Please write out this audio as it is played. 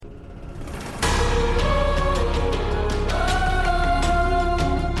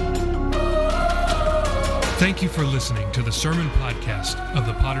Thank you for listening to the sermon podcast of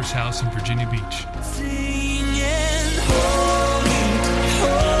the Potter's House in Virginia Beach. Singing, holy,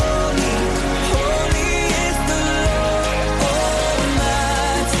 holy, holy is the Lord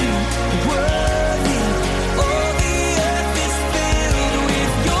Almighty. Worthy, all the earth is filled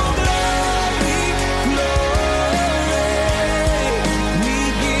with your glory, glory. We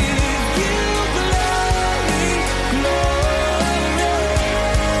give you glory, glory.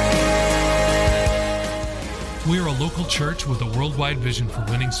 We are a local church with a worldwide vision for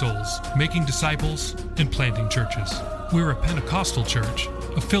winning souls, making disciples, and planting churches. We are a Pentecostal church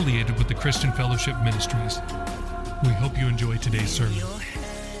affiliated with the Christian Fellowship Ministries. We hope you enjoy today's sermon. Your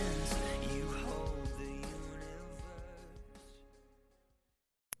hands, you hold the universe.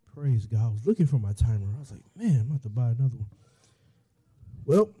 Praise God. I was looking for my timer. I was like, man, I'm about to buy another one.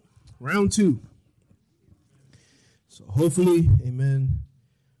 Well, round two. So hopefully, amen,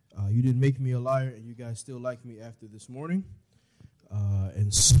 you didn't make me a liar and you guys still like me after this morning.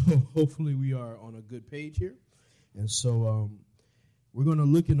 And so hopefully we are on a good page here. And so we're going to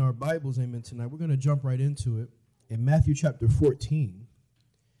look in our Bibles, amen, tonight. We're going to jump right into it in Matthew chapter 14.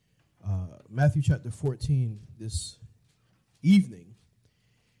 Matthew chapter 14 this evening.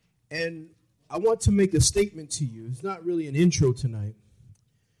 And I want to make a statement to you. It's not really an intro tonight,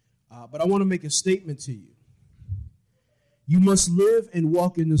 but I want to make a statement to you. You must live and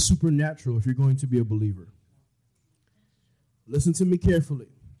walk in the supernatural if you're going to be a believer. Listen to me carefully.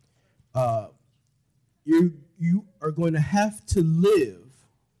 You are going to have to live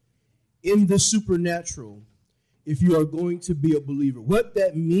in the supernatural if you are going to be a believer. What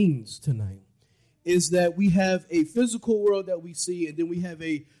that means tonight is that we have a physical world that we see, and then we have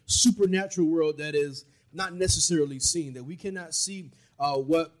a supernatural world that is not necessarily seen, that we cannot see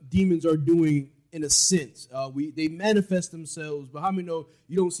what demons are doing in a sense. They manifest themselves, but how many know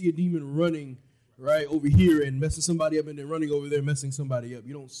you don't see a demon running right over here and messing somebody up and then running over there and messing somebody up?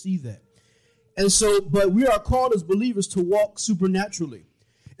 You don't see that. And so, but we are called as believers to walk supernaturally.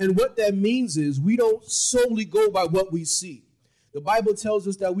 And what that means is we don't solely go by what we see. The Bible tells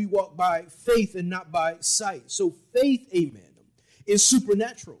us that we walk by faith and not by sight. So faith, amen, is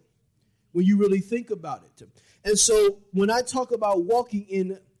supernatural when you really think about it. And so when I talk about walking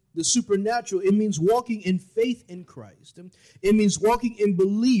in the supernatural, it means walking in faith in Christ. It means walking in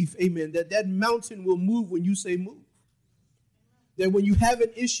belief, amen, that mountain will move when you say move. That when you have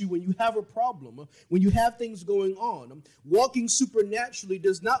an issue, when you have a problem, when you have things going on, walking supernaturally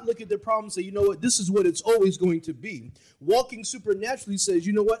does not look at the problem and say, you know what, this is what it's always going to be. Walking supernaturally says,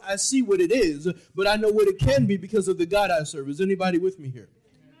 you know what, I see what it is, but I know what it can be because of the God I serve. Is anybody with me here?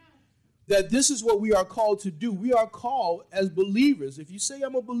 That this is what we are called to do. We are called as believers. If you say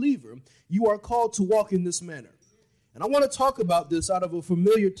I'm a believer, you are called to walk in this manner. And I want to talk about this out of a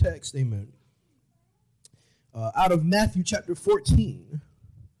familiar text, amen, out of Matthew chapter 14.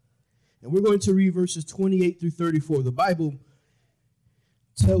 And we're going to read verses 28 through 34. The Bible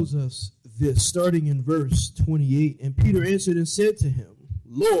tells us this, starting in verse 28. And Peter answered and said to him,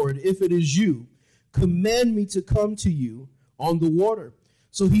 Lord, if it is you, command me to come to you on the water.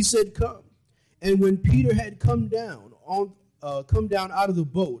 So he said, come. And when Peter had come down out of the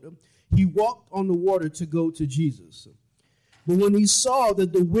boat, he walked on the water to go to Jesus. But when he saw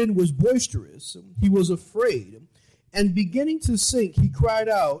that the wind was boisterous, he was afraid. And beginning to sink, he cried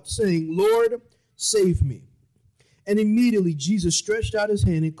out, saying, Lord, save me. And immediately Jesus stretched out his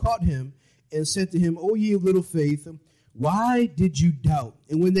hand and caught him and said to him, O ye of little faith, why did you doubt?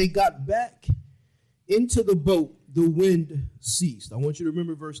 And when they got back into the boat, the wind ceased. I want you to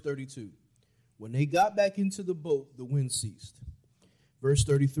remember verse 32. When they got back into the boat, the wind ceased. Verse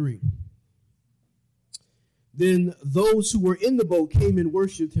 33. Then those who were in the boat came and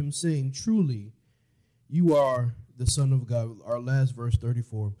worshipped him, saying, truly, you are the Son of God. Our last verse,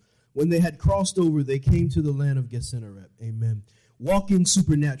 34. When they had crossed over, they came to the land of Gennesaret. Amen. Walking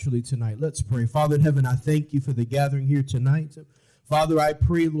supernaturally tonight. Let's pray. Father in heaven, I thank you for the gathering here tonight. Father, I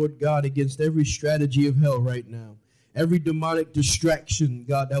pray, Lord God, against every strategy of hell right now. Every demonic distraction,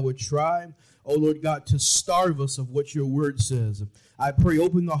 God, that would try, oh Lord God, to starve us of what your word says. I pray,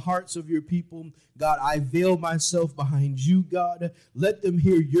 open the hearts of your people. God, I veil myself behind you, God. Let them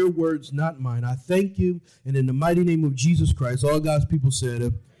hear your words, not mine. I thank you, and in the mighty name of Jesus Christ, all God's people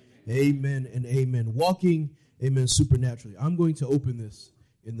said, amen and amen. Walking, amen, supernaturally. I'm going to open this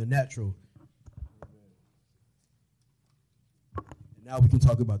in the natural. And now we can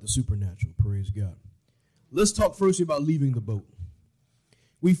talk about the supernatural. Praise God. Let's talk first about leaving the boat.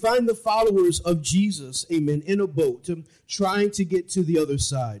 We find the followers of Jesus, amen, in a boat trying to get to the other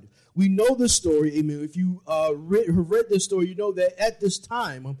side. We know the story, amen. If you have read this story, you know that at this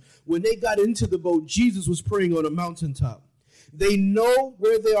time, when they got into the boat, Jesus was praying on a mountaintop. They know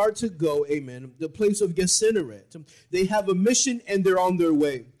where they are to go, amen, the place of Gennesaret. They have a mission and they're on their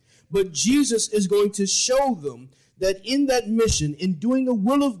way. But Jesus is going to show them that in that mission, in doing the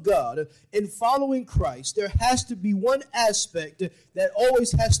will of God, in following Christ, there has to be one aspect that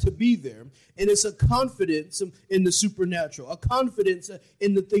always has to be there, and it's a confidence in the supernatural, a confidence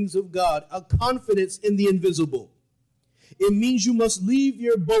in the things of God, a confidence in the invisible. It means you must leave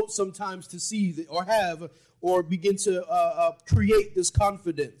your boat sometimes to see or begin to create this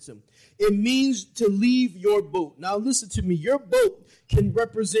confidence. It means to leave your boat. Now listen to me, your boat can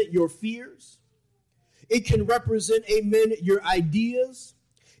represent your fears. It can represent, amen, your ideas.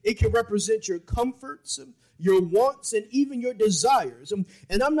 It can represent your comforts, your wants, and even your desires.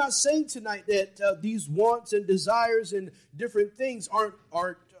 And I'm not saying tonight that these wants and desires and different things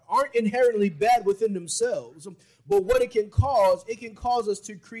aren't inherently bad within themselves. But what it can cause us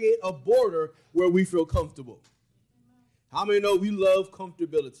to create a border where we feel comfortable. How many know we love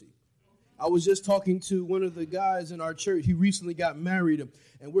comfortability? I was just talking to one of the guys in our church. He recently got married,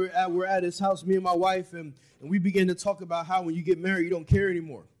 and we're at his house, me and my wife, and we began to talk about how when you get married, you don't care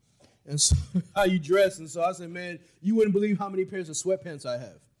anymore, and so how you dress. And so I said, man, you wouldn't believe how many pairs of sweatpants I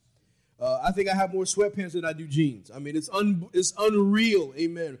have. I think I have more sweatpants than I do jeans. I mean, it's unreal,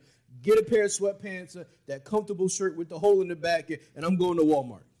 amen. Get a pair of sweatpants, that comfortable shirt with the hole in the back, and I'm going to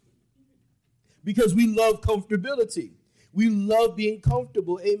Walmart. Because we love comfortability. We love being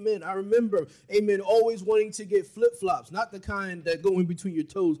comfortable. Amen. I remember, amen, always wanting to get flip-flops, not the kind that go in between your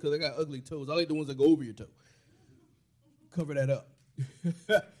toes because I got ugly toes. I like the ones that go over your toe. Cover that up.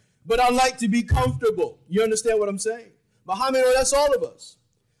 But I like to be comfortable. You understand what I'm saying? But how many know that's all of us?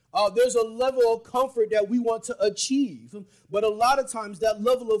 There's a level of comfort that we want to achieve. But a lot of times that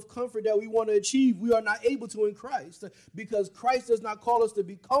level of comfort that we want to achieve, we are not able to in Christ because Christ does not call us to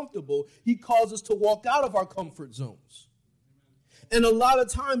be comfortable. He calls us to walk out of our comfort zones. And a lot of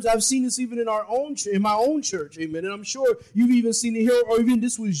times I've seen this even in my own church, amen. And I'm sure you've even seen it here, or even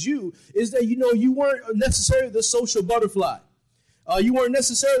this was you, is that, you weren't necessarily the social butterfly. You weren't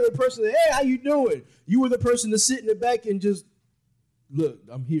necessarily the person that, hey, how you doing? You were the person to sit in the back and just, look,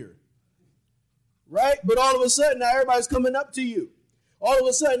 I'm here. Right? But all of a sudden now everybody's coming up to you. All of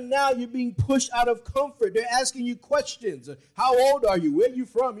a sudden now you're being pushed out of comfort. They're asking you questions. How old are you? Where are you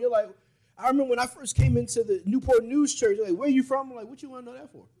from? You're like, I remember when I first came into the Newport News Church, like, where are you from? I'm like, what you want to know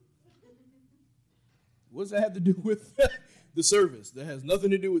that for? What does that have to do with the service? That has nothing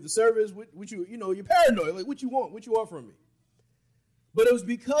to do with the service. You're paranoid. Like, what you want? What you want from me? But it was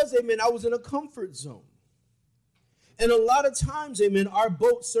because, amen, I was in a comfort zone. And a lot of times, amen, our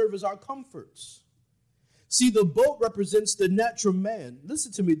boat serves as our comforts. See, the boat represents the natural man.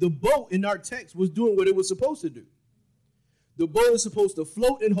 Listen to me. The boat in our text was doing what it was supposed to do. The boat is supposed to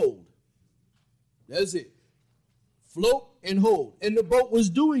float and hold. That's it. Float and hold. And the boat was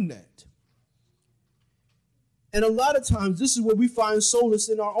doing that. And a lot of times, this is where we find solace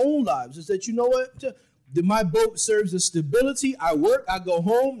in our own lives, is that, you know what? My boat serves as stability. I work, I go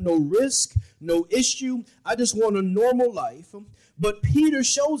home, no risk, no issue. I just want a normal life. But Peter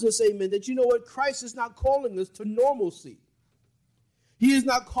shows us, amen, that, you know what? Christ is not calling us to normalcy. He is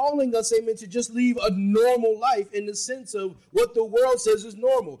not calling us, amen, to just live a normal life in the sense of what the world says is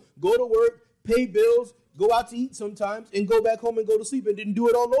normal. Go to work, pay bills, go out to eat sometimes, and go back home and go to sleep and then do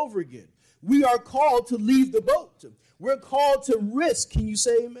it all over again. We are called to leave the boat. We're called to risk. Can you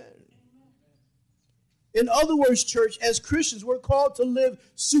say amen? In other words, church, as Christians, we're called to live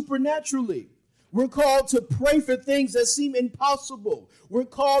supernaturally. We're called to pray for things that seem impossible. We're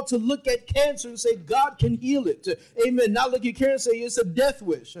called to look at cancer and say, God can heal it. Amen. Not look at cancer and say, it's a death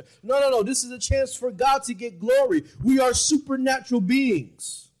wish. No. This is a chance for God to get glory. We are supernatural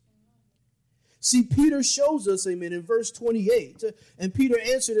beings. See, Peter shows us, amen, in verse 28, and Peter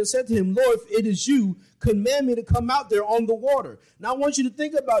answered and said to him, Lord, if it is you, command me to come out there on the water. Now, I want you to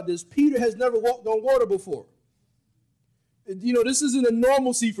think about this. Peter has never walked on water before. This isn't a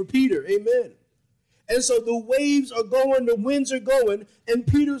normalcy for Peter, amen. And so the waves are going, the winds are going, and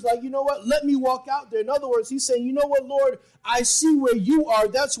Peter's like, you know what, let me walk out there. In other words, he's saying, you know what, Lord, I see where you are.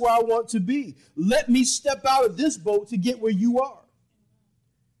 That's where I want to be. Let me step out of this boat to get where you are.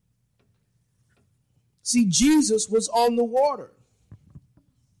 See, Jesus was on the water.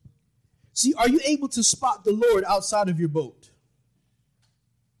 See, are you able to spot the Lord outside of your boat?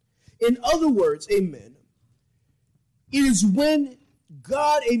 In other words, amen, it is when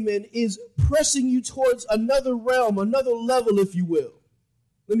God, amen, is pressing you towards another realm, another level, if you will.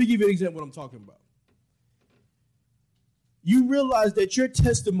 Let me give you an example of what I'm talking about. you realize that your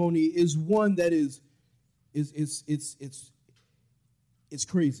testimony is one that is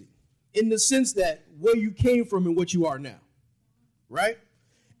crazy in the sense that where you came from and what you are now, right?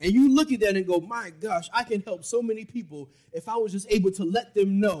 And you look at that and go, my gosh, I can help so many people if I was just able to let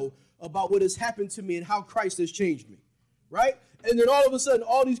them know about what has happened to me and how Christ has changed me, right? And then all of a sudden,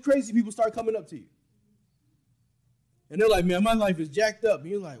 all these crazy people start coming up to you. And they're like, man, my life is jacked up. And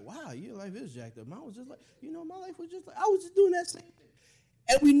you're like, wow, your life is jacked up. Mine was just like, my life was just like, I was just doing that same thing.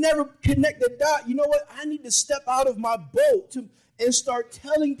 And we never connect the dot. You know what? I need to step out of my boat and start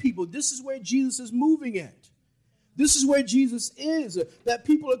telling people this is where Jesus is moving at. This is where Jesus is, that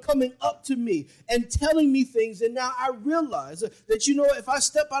people are coming up to me and telling me things. And now I realize that, if I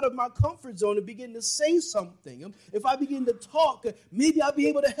step out of my comfort zone and begin to say something, if I begin to talk, maybe I'll be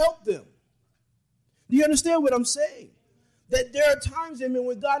able to help them. Do you understand what I'm saying? That there are times,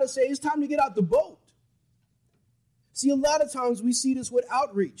 when God is saying it's time to get out the boat. See, a lot of times we see this with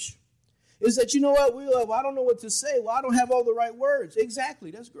outreach. Is that, we're like, well, I don't know what to say. Well, I don't have all the right words.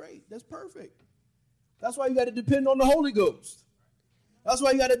 Exactly. That's great. That's perfect. That's why you got to depend on the Holy Ghost. That's why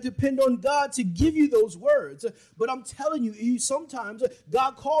you got to depend on God to give you those words. But I'm telling you, sometimes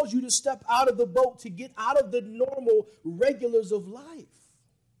God calls you to step out of the boat to get out of the normal regulars of life.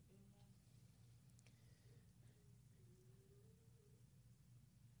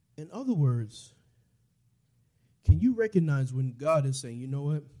 In other words, can you recognize when God is saying, you know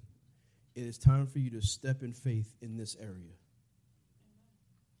what? It is time for you to step in faith in this area.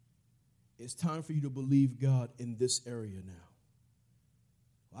 It's time for you to believe God in this area now.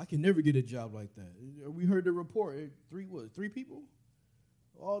 Well, I can never get a job like that. We heard the report. Three people?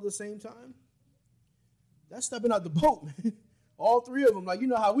 All at the same time? That's stepping out the boat, man. All three of them, like, you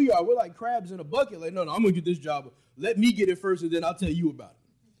know how we are. We're like crabs in a bucket. Like, no, I'm going to get this job. Let me get it first, and then I'll tell you about it.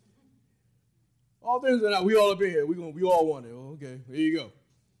 All things are not, we all up in here. We all want it. Oh, okay, there you go.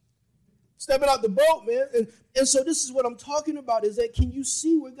 Stepping out the boat, man. And so this is what I'm talking about is that can you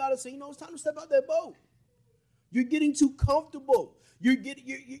see where God is saying, it's time to step out that boat. You're getting too comfortable. You're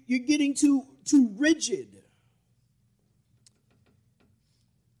getting too rigid.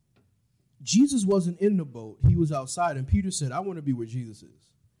 Jesus wasn't in the boat. He was outside. And Peter said, I want to be where Jesus is,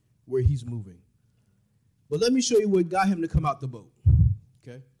 where he's moving. But let me show you what got him to come out the boat.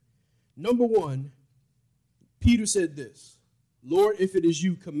 Okay. Number one, Peter said this, Lord, if it is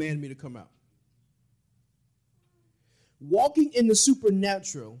you, command me to come out. Walking in the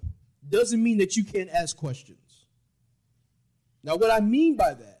supernatural doesn't mean that you can't ask questions. Now, what I mean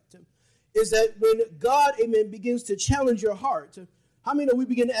by that is that when God, amen, begins to challenge your heart, how many know we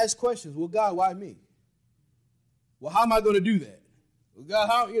begin to ask questions? Well, God, why me? Well, how am I going to do that? Well,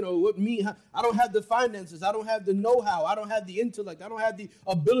 God, what me? I don't have the finances. I don't have the know-how. I don't have the intellect. I don't have the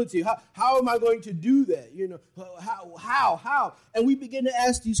ability. How am I going to do that? How? And we begin to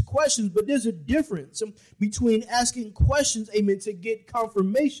ask these questions, but there's a difference between asking questions, amen, to get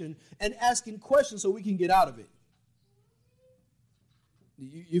confirmation and asking questions so we can get out of it.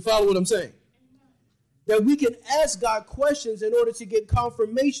 You follow what I'm saying? That we can ask God questions in order to get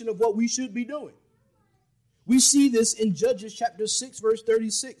confirmation of what we should be doing. We see this in Judges chapter 6, verse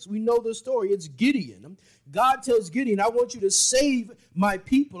 36. We know the story. It's Gideon. God tells Gideon, I want you to save my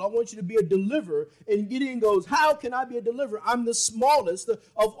people. I want you to be a deliverer. And Gideon goes, how can I be a deliverer? I'm the smallest of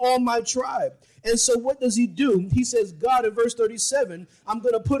all my tribe. And so what does he do? He says, God, in verse 37, I'm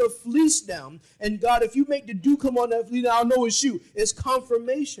going to put a fleece down. And God, if you make the dew come on that fleece, I'll know it's you. It's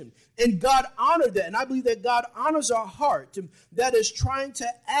confirmation. And God honored that. And I believe that God honors our heart that is trying to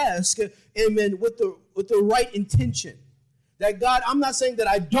ask, amen, with the right intention. That God, I'm not saying that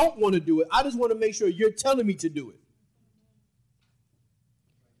I don't want to do it. I just want to make sure you're telling me to do it.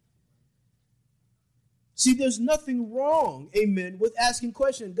 See, there's nothing wrong, amen, with asking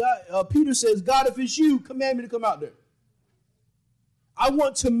questions. God, Peter says, God, if it's you, command me to come out there. I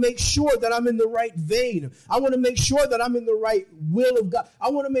want to make sure that I'm in the right vein. I want to make sure that I'm in the right will of God.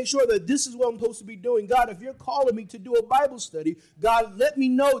 I want to make sure that this is what I'm supposed to be doing. God, if you're calling me to do a Bible study, God, let me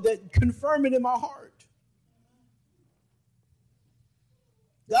know that, confirm it in my heart.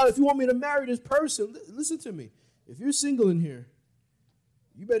 God, if you want me to marry this person, listen to me. If you're single in here,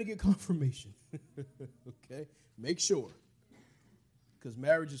 you better get confirmation. Okay? Make sure. Because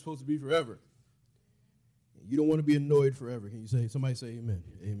marriage is supposed to be forever. You don't want to be annoyed forever. Can you say, somebody say amen?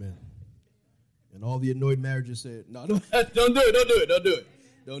 Amen. And all the annoyed marriages said, no, don't do it, don't do it, don't do it.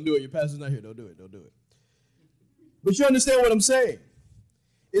 Don't do it. Your pastor's not here. Don't do it, don't do it. But you understand what I'm saying?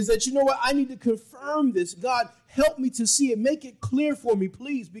 Is that, you know what, I need to confirm this. God, help me to see it. Make it clear for me,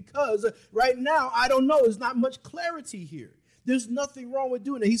 please, because right now, I don't know. There's not much clarity here. There's nothing wrong with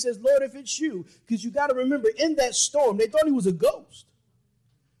doing it. He says, Lord, if it's you, because you got to remember, in that storm, they thought he was a ghost.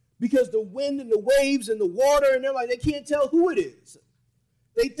 Because the wind and the waves and the water, and they're like, they can't tell who it is.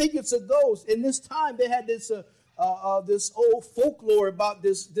 They think it's a ghost. And this time, they had this old folklore about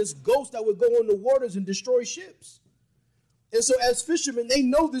this ghost that would go on the waters and destroy ships. And so as fishermen, they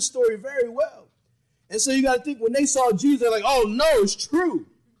know this story very well. And so you got to think, when they saw Jesus, they're like, oh, no, it's true.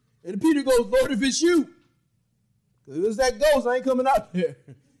 And Peter goes, Lord, if it's you, because if it's that ghost, I ain't coming out there.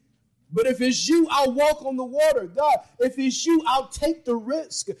 But if it's you, I'll walk on the water. God, if it's you, I'll take the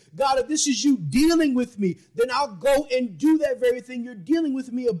risk. God, if this is you dealing with me, then I'll go and do that very thing you're dealing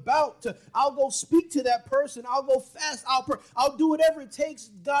with me about. I'll go speak to that person. I'll go fast. I'll do whatever it takes.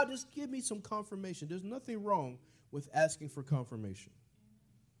 God, just give me some confirmation. There's nothing wrong with asking for confirmation.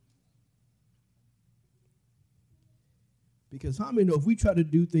 Because how many know if we try to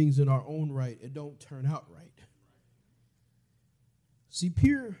do things in our own right, it don't turn out right? See,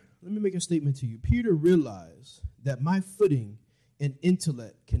 Peter, let me make a statement to you. Peter realized that my footing and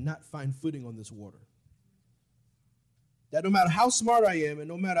intellect cannot find footing on this water. That no matter how smart I am and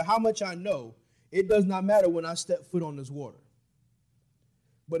no matter how much I know, it does not matter when I step foot on this water.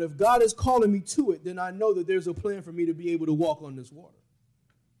 But if God is calling me to it, then I know that there's a plan for me to be able to walk on this water.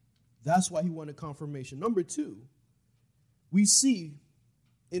 That's why he wanted confirmation. Number two, we see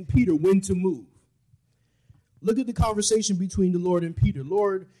in Peter when to move. Look at the conversation between the Lord and Peter.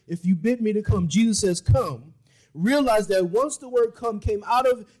 Lord, if you bid me to come, Jesus says, come. Realize that once the word come came out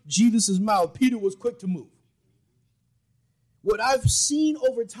of Jesus' mouth, Peter was quick to move. What I've seen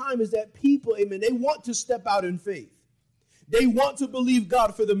over time is that people, amen, they want to step out in faith. They want to believe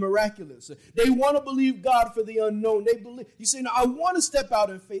God for the miraculous. They want to believe God for the unknown. They believe. You say, no, I want to step out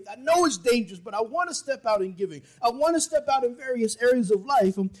in faith. I know it's dangerous, but I want to step out in giving. I want to step out in various areas of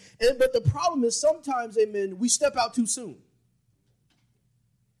life. But the problem is sometimes, amen, we step out too soon.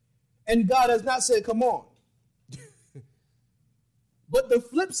 And God has not said, come on. But the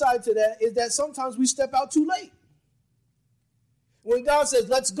flip side to that is that sometimes we step out too late. When God says,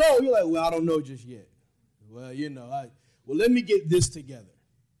 let's go, you're like, well, I don't know just yet. Well, well, let me get this together.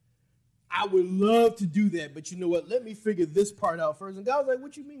 I would love to do that, but you know what? Let me figure this part out first. And God's like,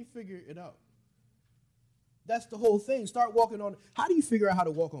 what you mean figure it out? That's the whole thing. Start walking on. How do you figure out how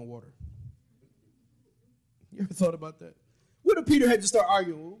to walk on water? You ever thought about that? What if Peter had to start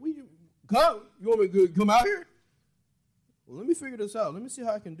arguing? Well, you want me to come out here? Well, let me figure this out. Let me see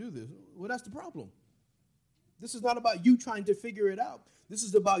how I can do this. Well, that's the problem. This is not about you trying to figure it out. This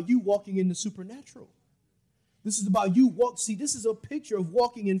is about you walking in the supernatural. This is about you walk. See, this is a picture of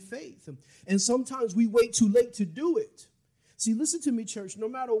walking in faith. And sometimes we wait too late to do it. See, listen to me, church. No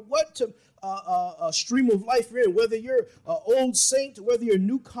matter what stream of life you're in, whether you're an old saint, whether you're a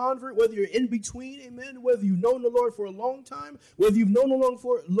new convert, whether you're in between, amen, whether you've known the Lord for a long time, whether you've known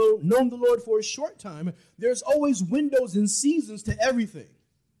the Lord for a short time, there's always windows and seasons to everything.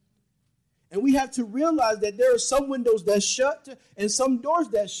 And we have to realize that there are some windows that shut and some doors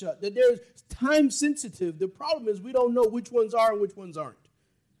that shut, that there's time sensitive. The problem is we don't know which ones are and which ones aren't.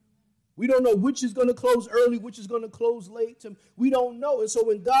 We don't know which is going to close early, which is going to close late. We don't know. And so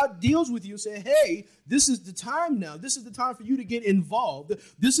when God deals with you, say, hey, this is the time now. This is the time for you to get involved.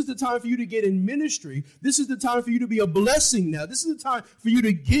 This is the time for you to get in ministry. This is the time for you to be a blessing now. This is the time for you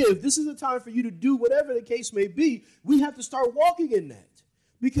to give. This is the time for you to do whatever the case may be. We have to start walking in that.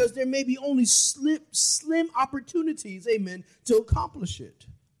 Because there may be only slim opportunities, amen, to accomplish it.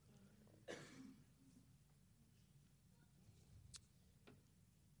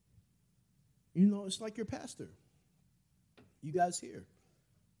 You know, it's like your pastor. You guys here.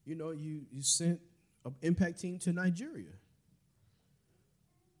 You know, you sent an impact team to Nigeria.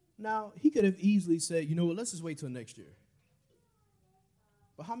 Now, he could have easily said, you know what, let's just wait till next year.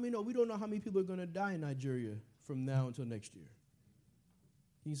 But how many know we don't know how many people are going to die in Nigeria from now until next year?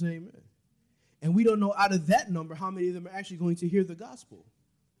 Can you say amen? And we don't know out of that number how many of them are actually going to hear the gospel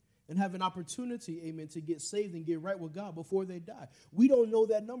and have an opportunity, amen, to get saved and get right with God before they die. We don't know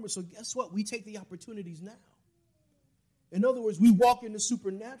that number, so guess what? We take the opportunities now. In other words, we walk in the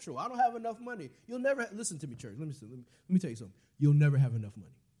supernatural. I don't have enough money. You'll never, listen to me, church. Let me tell you something. You'll never have enough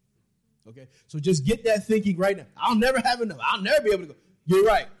money. Okay? So just get that thinking right now. I'll never have enough. I'll never be able to go. You're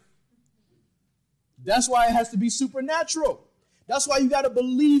right. That's why it has to be supernatural. That's why you got to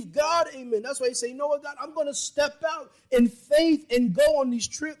believe God, amen. That's why you say, you know what, God, I'm going to step out in faith and go on these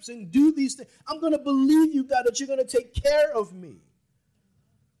trips and do these things. I'm going to believe you, God, that you're going to take care of me.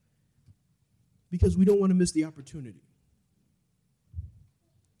 Because we don't want to miss the opportunity.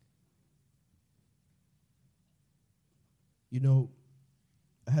 You know,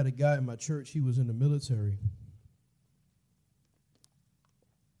 I had a guy in my church, he was in the military.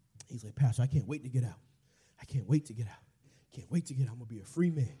 He's like, Pastor, I can't wait to get out. I can't wait to get out. Can't wait to get out. I'm going to be a free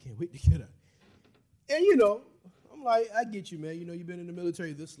man. Can't wait to get out. And, I'm like, I get you, man. You've been in the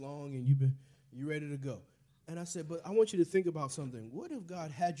military this long and you ready to go. And I said, but I want you to think about something. What if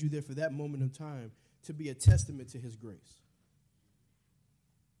God had you there for that moment of time to be a testament to his grace?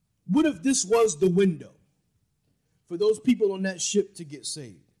 What if this was the window for those people on that ship to get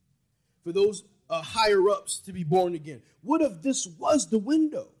saved? For those higher-ups to be born again? What if this was the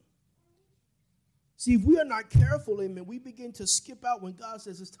window? See, if we are not careful, amen, we begin to skip out when God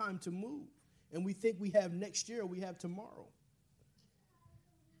says it's time to move. And we think we have next year or we have tomorrow.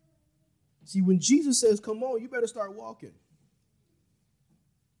 See, when Jesus says, come on, you better start walking.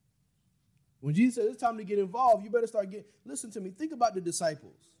 When Jesus says it's time to get involved, you better start getting, listen to me, think about the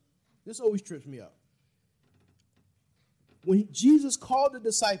disciples. This always trips me up. When Jesus called the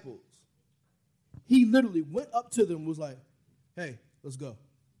disciples, he literally went up to them and was like, hey, let's go.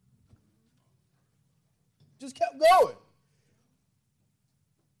 Just kept going.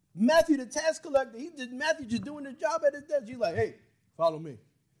 Matthew, the tax collector, Matthew just doing his job at his desk. He's like, hey, follow me.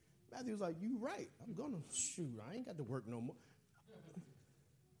 Matthew was like, you right. I'm going to shoot. I ain't got to work no more.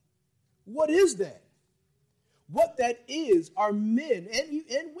 What is that? What that is are men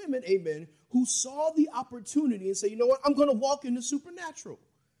and women, amen, who saw the opportunity and say, you know what, I'm going to walk in the supernatural.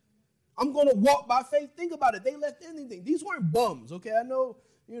 I'm going to walk by faith. Think about it. They left anything. These weren't bums, okay? I know,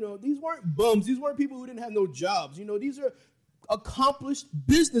 these weren't bums. These weren't people who didn't have no jobs. These are accomplished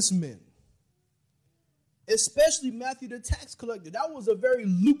businessmen, especially Matthew the tax collector. That was a very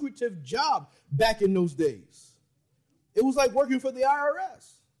lucrative job back in those days. It was like working for the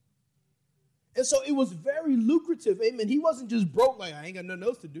IRS. And so it was very lucrative, amen. He wasn't just broke like, I ain't got nothing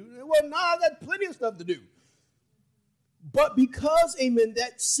else to do. Well, no, I got plenty of stuff to do. But because, amen,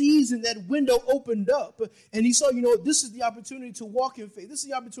 that season, that window opened up, and he saw, this is the opportunity to walk in faith. This is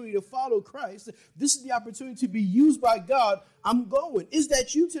the opportunity to follow Christ. This is the opportunity to be used by God. I'm going. Is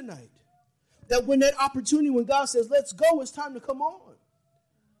that you tonight? That when that opportunity, when God says, let's go, it's time to come on.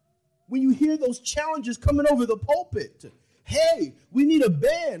 When you hear those challenges coming over the pulpit, hey, we need a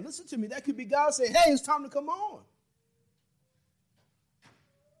band. Listen to me. That could be God saying, hey, it's time to come on.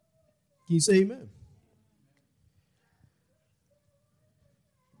 Can you say amen?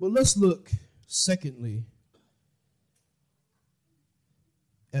 But let's look, secondly,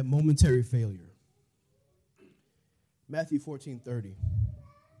 at momentary failure. Matthew 14:30.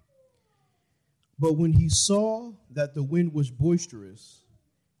 But when he saw that the wind was boisterous,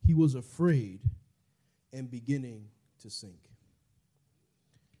 he was afraid and beginning to sink.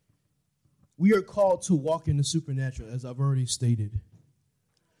 We are called to walk in the supernatural, as I've already stated.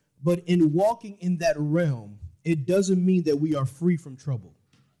 But in walking in that realm, it doesn't mean that we are free from trouble.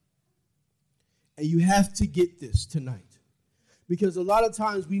 And you have to get this tonight. Because a lot of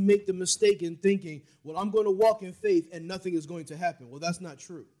times we make the mistake in thinking, well, I'm going to walk in faith and nothing is going to happen. Well, that's not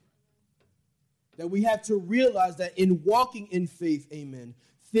true. That we have to realize that in walking in faith, amen,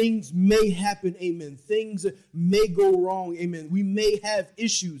 things may happen, amen. Things may go wrong, amen. We may have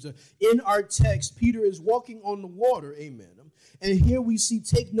issues. In our text, Peter is walking on the water, amen. And here we see,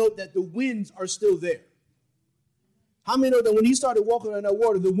 take note that the winds are still there. How many know that when he started walking on that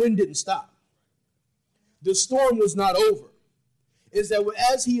water, the wind didn't stop? The storm was not over. Is that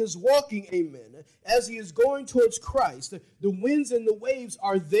as he is walking, amen, as he is going towards Christ, the winds and the waves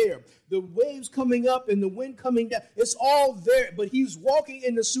are there. The waves coming up and the wind coming down, it's all there. But he's walking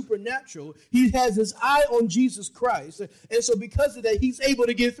in the supernatural. He has his eye on Jesus Christ. And so because of that, he's able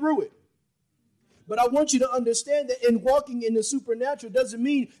to get through it. But I want you to understand that in walking in the supernatural doesn't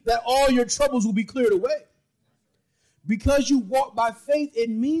mean that all your troubles will be cleared away. Because you walk by faith, it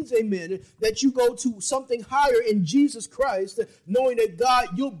means, amen, that you go to something higher in Jesus Christ, knowing that God,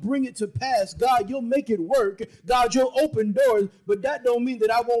 you'll bring it to pass. God, you'll make it work. God, you'll open doors. But that don't mean that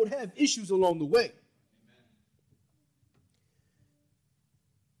I won't have issues along the way. Amen.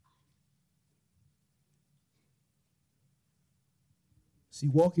 See,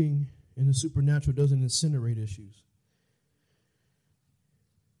 walking in the supernatural doesn't incinerate issues.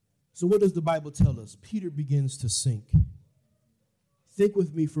 So what does the Bible tell us? Peter begins to sink. Think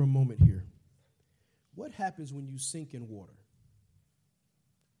with me for a moment here. What happens when you sink in water?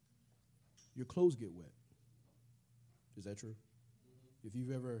 Your clothes get wet. Is that true? If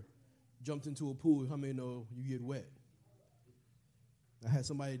you've ever jumped into a pool, how many know you get wet? I had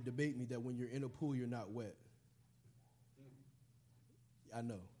somebody debate me that when you're in a pool, you're not wet. I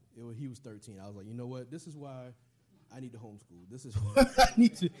know. He was 13. I was like, you know what? This is why I need to homeschool. This is why I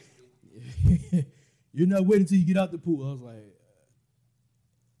need to. You're not waiting until you get out the pool. I was like,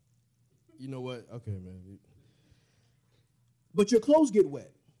 you know what? Okay, man. But your clothes get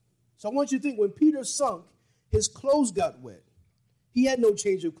wet. So I want you to think, when Peter sunk, his clothes got wet. He had no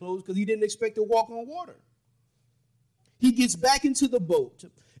change of clothes because he didn't expect to walk on water. He gets back into the boat.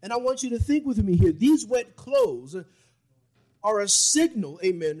 And I want you to think with me here. These wet clothes are a signal,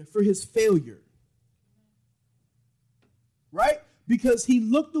 amen, for his failure. Right? Because he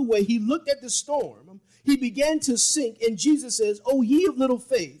looked away. He looked at the storm. He began to sink. And Jesus says, "Oh, ye of little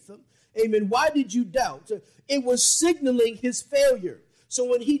faith, amen, why did you doubt?" It was signaling his failure. So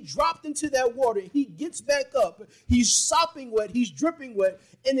when he dropped into that water, he gets back up. He's sopping wet. He's dripping wet.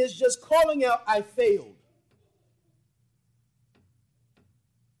 And is just calling out, "I failed."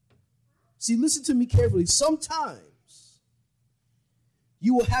 See, listen to me carefully. Sometimes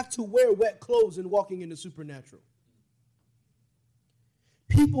you will have to wear wet clothes in walking in the supernatural.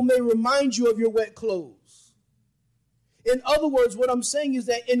 People may remind you of your wet clothes. In other words, what I'm saying is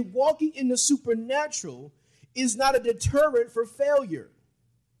that in walking in the supernatural is not a deterrent for failure.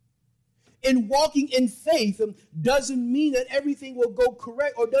 In walking in faith doesn't mean that everything will go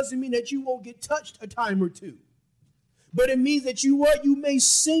correct, or doesn't mean that you won't get touched a time or two. But it means that you may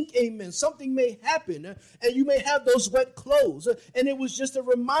sink, amen. Something may happen, and you may have those wet clothes. And it was just a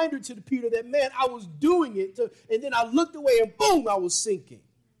reminder to Peter that, man, I was doing it, and then I looked away, and boom, I was sinking.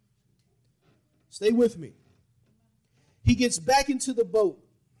 Stay with me. He gets back into the boat.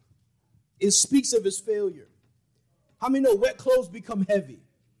 It speaks of his failure. How many know wet clothes become heavy?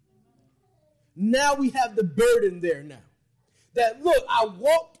 Now we have the burden there now. That, look, I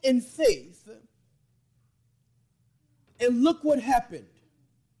walked in faith, and look what happened.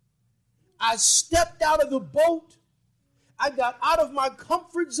 I stepped out of the boat. I got out of my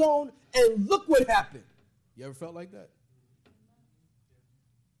comfort zone, and look what happened. You ever felt like that?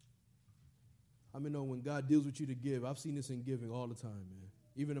 I mean, know when God deals with you to give, I've seen this in giving all the time, man.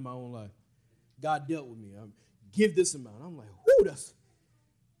 Even in my own life. God dealt with me. Give this amount. I'm like, whoo, that's,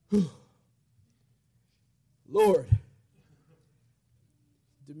 Lord.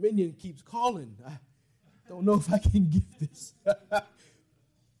 Dominion keeps calling. I don't know if I can give this.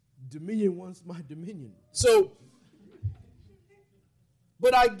 Dominion wants my dominion. So,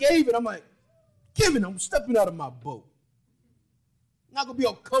 but I gave it. I'm like, giving. I'm stepping out of my boat. Not going to be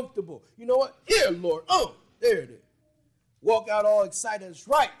all comfortable. You know what? Here, Lord. Oh, there it is. Walk out all excited. That's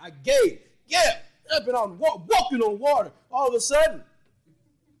right. I gave. Yeah. Stepping on, walking on water. All of a sudden,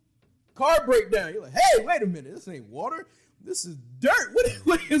 car breakdown. You're like, hey, wait a minute. This ain't water. This is dirt.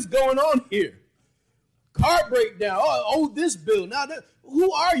 What is going on here? Car breakdown. Oh, this bill. Now,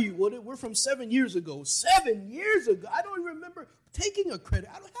 who are you? Well, we're from 7 years ago. 7 years ago. I don't even remember taking a credit.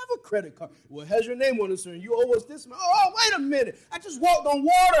 I don't have a credit card. Well, it has your name on it, sir. You owe us this amount. Oh, wait a minute. I just walked on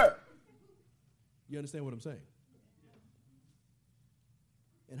water. You understand what I'm saying?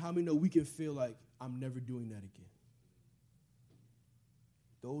 And how many know we can feel like, I'm never doing that again?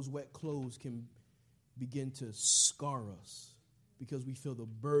 Those wet clothes can begin to scar us because we feel the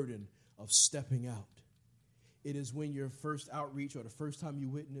burden of stepping out. It is when your first outreach or the first time you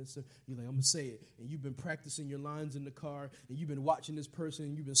witness, you're like, I'm going to say it. And you've been practicing your lines in the car, and you've been watching this person,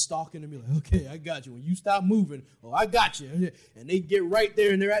 and you've been stalking them. You're like, okay, I got you. When you stop moving, oh, I got you. And they get right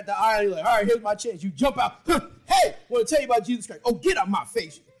there, and they're at the aisle. You're like, all right, here's my chance. You jump out. Hey, I want to tell you about Jesus Christ. Oh, get out my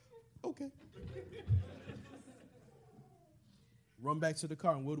face. Okay. Run back to the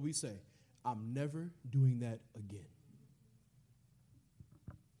car, and what do we say? I'm never doing that again.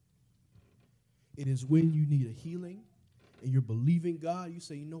 It is when you need a healing and you're believing God, you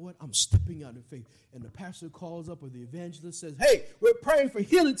say, you know what? I'm stepping out in faith. And the pastor calls up or the evangelist says, hey, we're praying for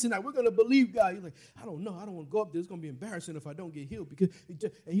healing tonight. We're going to believe God. You're like, I don't know. I don't want to go up there. It's going to be embarrassing if I don't get healed.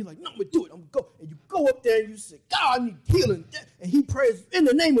 And you're like, no, I'm going to do it. I'm going to go. And you go up there and you say, God, I need healing. And he prays in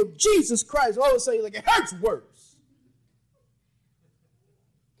the name of Jesus Christ. All of a sudden, you're like, it hurts worse.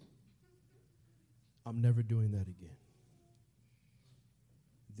 I'm never doing that again.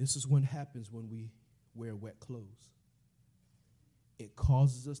 This is what happens when we wear wet clothes. It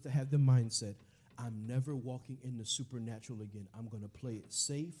causes us to have the mindset, I'm never walking in the supernatural again. I'm going to play it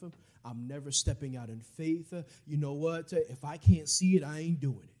safe. I'm never stepping out in faith. You know what? If I can't see it, I ain't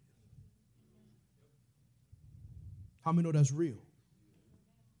doing it. How many know that's real?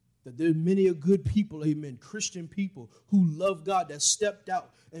 That there are many a good people, amen, Christian people who love God that stepped out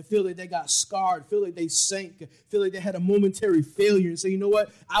and feel like they got scarred, feel like they sank, feel like they had a momentary failure and say, you know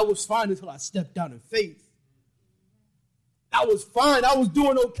what, I was fine until I stepped out in faith. I was fine, I was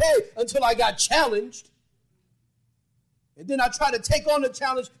doing okay until I got challenged. And then I tried to take on the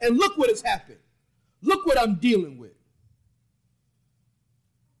challenge and look what has happened. Look what I'm dealing with.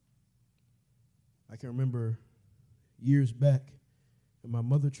 I can remember years back, in my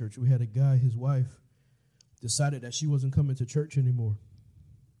mother church, we had a guy, his wife, decided that she wasn't coming to church anymore.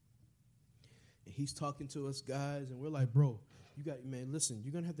 he's talking to us guys, and we're like, bro, listen,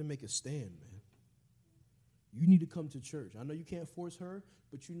 you're going to have to make a stand, man. You need to come to church. I know you can't force her,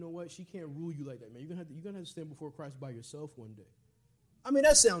 but you know what? She can't rule you like that, man. You're gonna have to stand before Christ by yourself one day. I mean,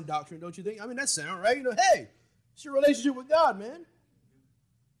 that's sound doctrine, don't you think? I mean, that's sound, right? Hey, it's your relationship with God, man.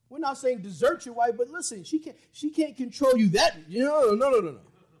 We're not saying desert your wife, but listen, she can't control you that. No.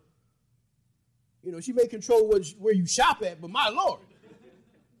 She may control where you shop at, but my Lord.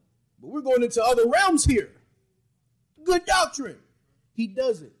 But we're going into other realms here. Good doctrine. He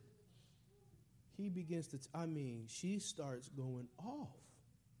does it. He begins to, she starts going off.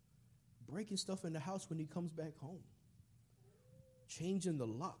 Breaking stuff in the house when he comes back home. Changing the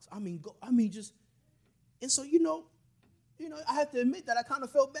locks. And so, I have to admit that I kind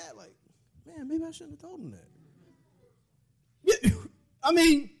of felt bad. Like, man, maybe I shouldn't have told him that. Yeah,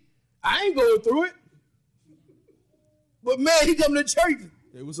 I ain't going through it. But, man, he come to church.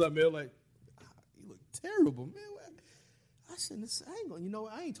 Hey, what's up, man? Like, you look terrible, man. I said, I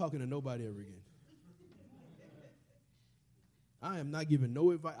ain't talking to nobody ever again. I am not giving no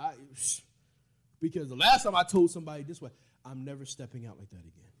advice. Because the last time I told somebody this way, I'm never stepping out like that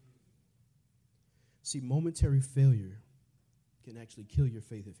again. See, momentary failure can actually kill your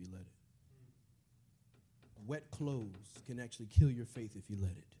faith if you let it. Wet clothes can actually kill your faith if you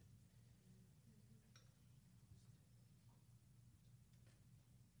let it.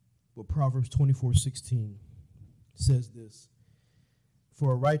 But Proverbs 24:16 says this,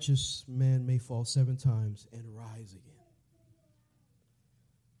 for a righteous man may fall 7 times and rise again,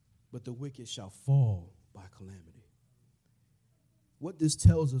 but the wicked shall fall by calamity. What this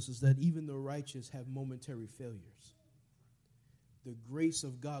tells us is that even the righteous have momentary failures. The grace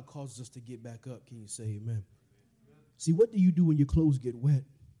of God causes us to get back up. Can you say amen? See, what do you do when your clothes get wet?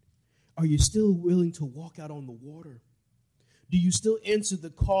 Are you still willing to walk out on the water? Do you still answer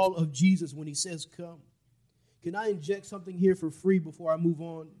the call of Jesus when he says, come? Can I inject something here for free before I move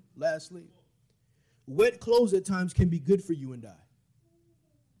on? Lastly, wet clothes at times can be good for you and I.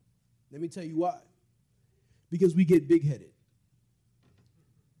 Let me tell you why. Because we get big-headed.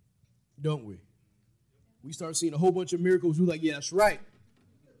 Don't we? We start seeing a whole bunch of miracles. We're like, yeah, that's right.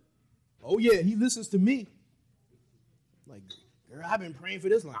 Oh, yeah, he listens to me. Like, girl, I've been praying for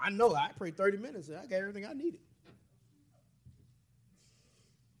this long. I know. I prayed 30 minutes and I got everything I needed.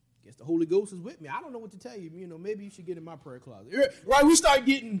 Guess the Holy Ghost is with me. I don't know what to tell you. Maybe you should get in my prayer closet. Right? We start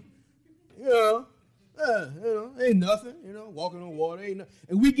getting, ain't nothing. Walking on water ain't nothing.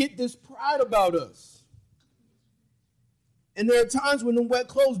 And we get this pride about us. And there are times when the wet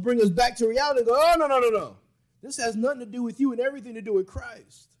clothes bring us back to reality and go, oh, no. This has nothing to do with you and everything to do with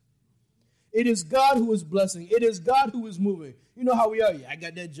Christ. It is God who is blessing. It is God who is moving. You know how we are. Yeah, I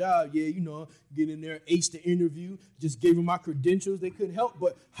got that job. Yeah, get in there, ace the interview. Just gave them my credentials. They couldn't help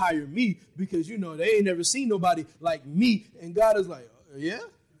but hire me because, they ain't never seen nobody like me. And God is like, yeah?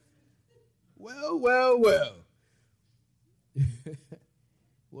 Well.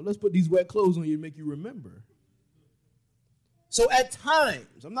 Well, let's put these wet clothes on you to make you remember. So at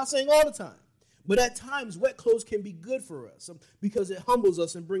times, I'm not saying all the time, but at times wet clothes can be good for us because it humbles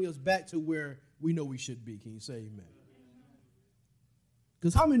us and brings us back to where we know we should be. Can you say amen?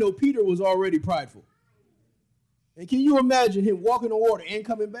 Because how many know Peter was already prideful? And can you imagine him walking on water and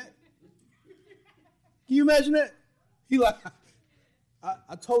coming back? Can you imagine that? He like,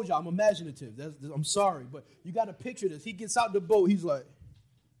 I told you I'm imaginative. I'm sorry, but you got to picture this. He gets out the boat. He's like,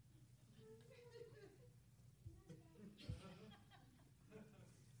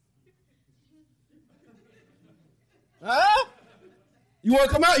 huh? You want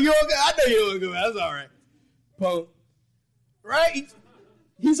to come out? You okay? I know you want to come out. That's all right. Punk. Right?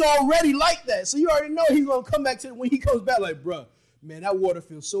 He's already like that. So you already know he's going to come back to it when he comes back like, bruh, man, that water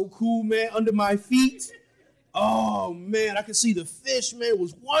feels so cool, man, under my feet. Oh, man, I can see the fish, man. It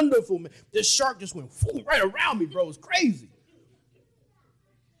was wonderful, man. This shark just went right around me, bro. It was crazy.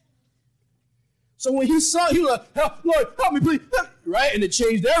 So when he saw, he was like, Lord, help me, please. Right? And it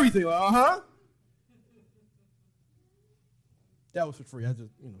changed everything. Uh-huh. That was for free. I just,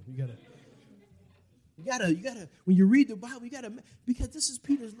 you gotta, when you read the Bible, because this is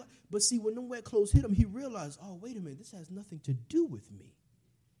Peter's life. But see, when the wet clothes hit him, he realized, oh, wait a minute, this has nothing to do with me.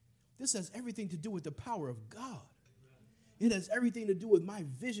 This has everything to do with the power of God. It has everything to do with my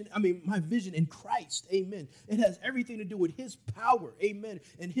vision in Christ, amen. It has everything to do with his power, amen,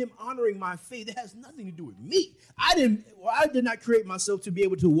 and him honoring my faith. It has nothing to do with me. I did not create myself to be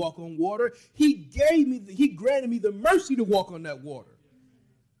able to walk on water. He granted me the mercy to walk on that water.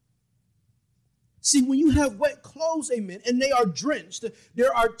 See, when you have wet clothes, amen, and they are drenched,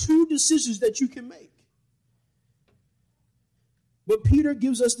 there are 2 decisions that you can make. But Peter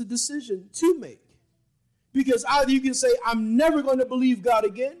gives us the decision to make. Because either you can say, I'm never going to believe God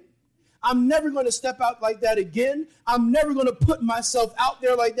again. I'm never going to step out like that again. I'm never going to put myself out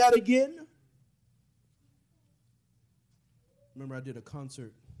there like that again. Remember, I did a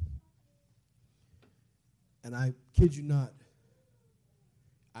concert, and I kid you not,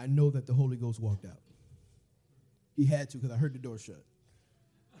 I know that the Holy Ghost walked out. He had to, because I heard the door shut.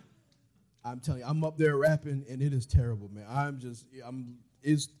 I'm telling you, I'm up there rapping, and it is terrible, man.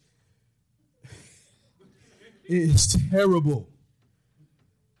 It's terrible.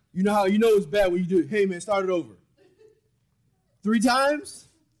 You know how you know it's bad when you do it. Hey, man, start it over. 3 times?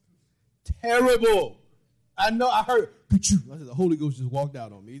 Terrible. I know, I heard, I said, the Holy Ghost just walked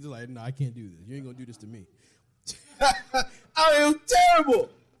out on me. He's just like, no, I can't do this. You ain't going to do this to me. It was terrible.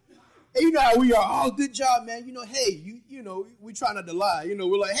 And you know how we are. Oh, good job, man. You know, hey, you know, we try not to lie. You know,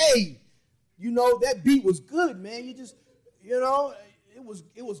 we're like, hey, you know, that beat was good, man. You just, you know,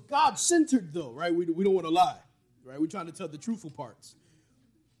 it was God-centered, though, right? We don't want to lie, right? We're trying to tell the truthful parts.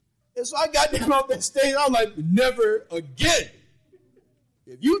 And so I got down off that stage. I was like, never again.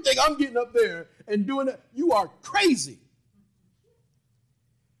 If you think I'm getting up there and doing that, you are crazy.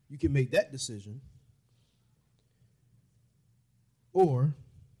 You can make that decision. Or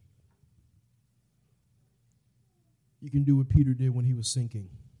you can do what Peter did when he was sinking.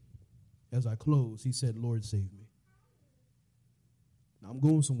 As I close, he said, Lord, save me. Now, I'm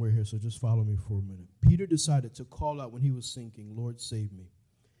going somewhere here, so just follow me for a minute. Peter decided to call out when he was sinking, Lord, save me.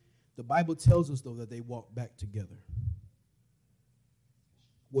 The Bible tells us, though, that they walked back together.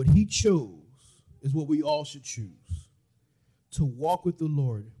 What he chose is what we all should choose, to walk with the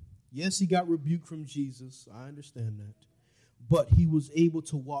Lord. Yes, he got rebuked from Jesus. I understand that. But he was able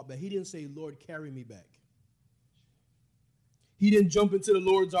to walk back. He didn't say, Lord, carry me back. He didn't jump into the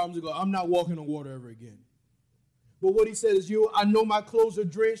Lord's arms and go, I'm not walking on water ever again. But what he said is, I know my clothes are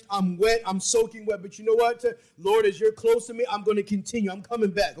drenched. I'm wet. I'm soaking wet. But you know what? Lord, as you're close to me, I'm going to continue. I'm coming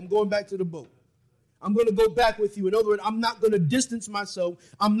back. I'm going back to the boat. I'm going to go back with you. In other words, I'm not going to distance myself.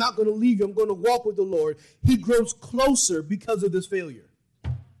 I'm not going to leave you. I'm going to walk with the Lord. He grows closer because of this failure.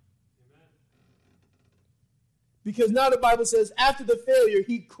 Because now the Bible says after the failure,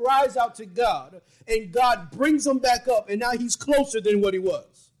 he cries out to God, and God brings him back up, and now he's closer than what he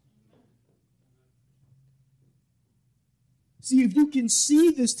was. See, if you can see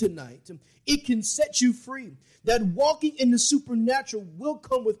this tonight, it can set you free. That walking in the supernatural will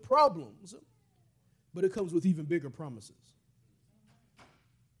come with problems, but it comes with even bigger promises.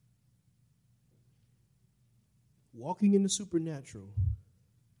 Walking in the supernatural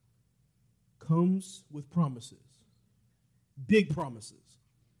comes with promises. Big promises.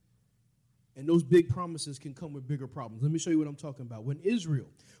 And those big promises can come with bigger problems. Let me show you what I'm talking about. When Israel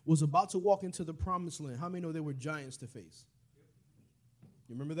was about to walk into the promised land, how many know there were giants to face?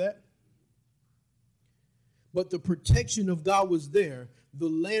 You remember that? But the protection of God was there, the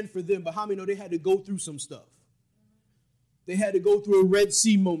land for them. But how many know they had to go through some stuff? They had to go through a Red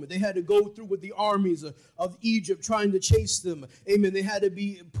Sea moment. They had to go through with the armies of Egypt trying to chase them. Amen. They had to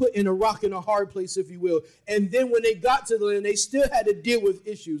be put in a rock and a hard place, if you will. And then when they got to the land, they still had to deal with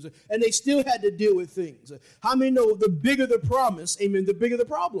issues. And they still had to deal with things. How many know the bigger the promise, amen, the bigger the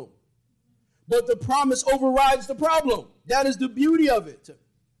problem? But the promise overrides the problem. That is the beauty of it.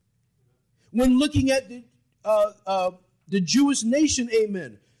 When looking at the Jewish nation,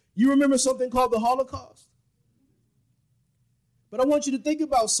 amen, you remember something called the Holocaust? But I want you to think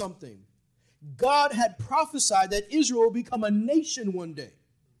about something. God had prophesied that Israel would become a nation one day,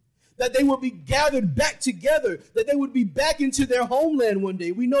 that they would be gathered back together, that they would be back into their homeland one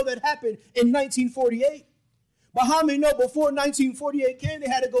day. We know that happened in 1948. But how many know before 1948 came, they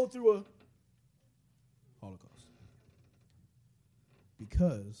had to go through a Holocaust?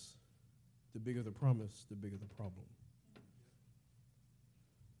 Because the bigger the promise, the bigger the problem.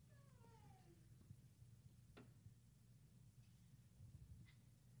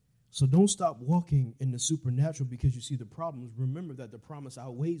 So don't stop walking in the supernatural because you see the problems. Remember that the promise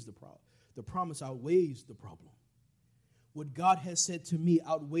outweighs the problem. The promise outweighs the problem. What God has said to me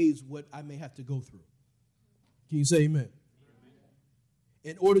outweighs what I may have to go through. Can you say amen?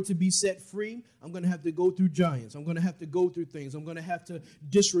 In order to be set free, I'm going to have to go through giants. I'm going to have to go through things. I'm going to have to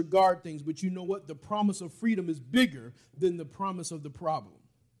disregard things. But you know what? The promise of freedom is bigger than the promise of the problem.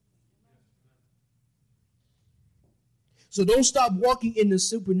 So don't stop walking in the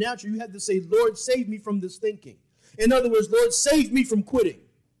supernatural. You have to say, Lord, save me from this thinking. In other words, Lord, save me from quitting.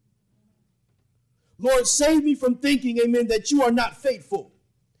 Lord, save me from thinking, amen, that you are not faithful.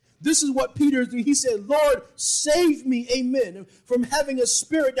 This is what Peter is doing. He said, Lord, save me, amen, from having a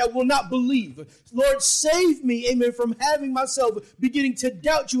spirit that will not believe. Lord, save me, amen, from having myself beginning to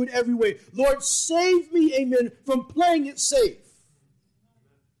doubt you in every way. Lord, save me, amen, from playing it safe.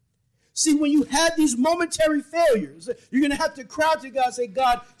 See, when you have these momentary failures, you're going to have to cry to God and say,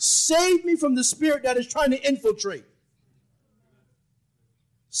 God, save me from the spirit that is trying to infiltrate.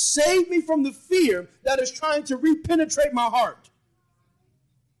 Save me from the fear that is trying to repenetrate my heart.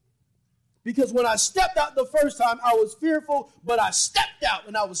 Because when I stepped out the first time, I was fearful, but I stepped out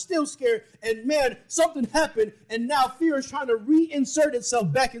and I was still scared. And man, something happened, and now fear is trying to reinsert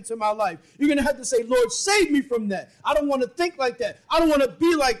itself back into my life. You're going to have to say, Lord, save me from that. I don't want to think like that. I don't want to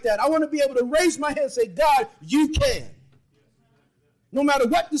be like that. I want to be able to raise my hand and say, God, you can. No matter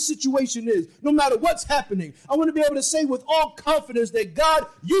what the situation is, no matter what's happening, I want to be able to say with all confidence that, God,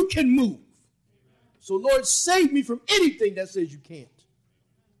 you can move. So, Lord, save me from anything that says you can't.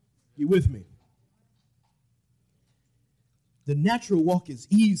 You with me? The natural walk is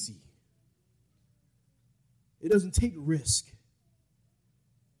easy. It doesn't take risk.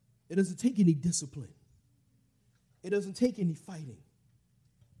 It doesn't take any discipline. It doesn't take any fighting.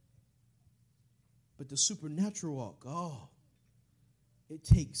 But the supernatural walk, it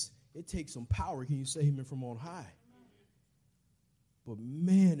takes some power. Can you say amen from on high? But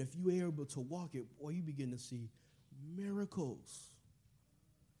man, if you're able to walk it, boy, you begin to see miracles.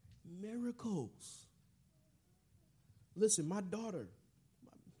 Miracles. Listen, my daughter,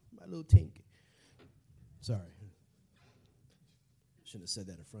 my little tink. Sorry. Shouldn't have said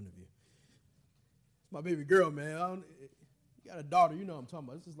that in front of you. It's my baby girl, man. You got a daughter, you know what I'm talking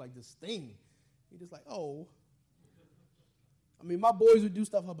about. It's just like this thing. You're just like, oh. I mean, my boys would do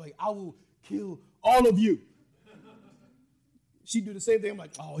stuff. I'm like, I will kill all of you. She'd do the same thing. I'm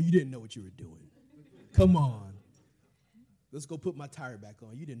like, oh, you didn't know what you were doing. Come on. Let's go put my tire back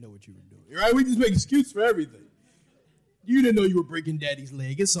on. You didn't know what you were doing. Right? We just make excuses for everything. You didn't know you were breaking daddy's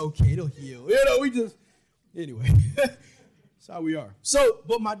leg. It's okay. It'll heal. Anyway. That's how we are. So,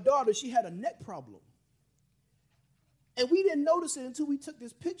 but my daughter, she had a neck problem. And we didn't notice it until we took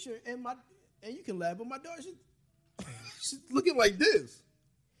this picture. And you can laugh, but my daughter, she's looking like this.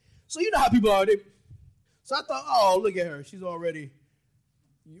 So you know how people are. So I thought, oh, look at her. She's already,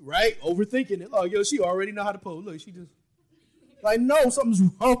 right? Overthinking it. Oh, she already know how to pose. Look, she just. Like, no, something's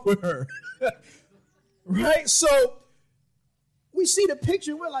wrong with her. Right? So we see the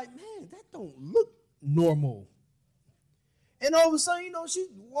picture, and we're like, man, that don't look normal. And all of a sudden, she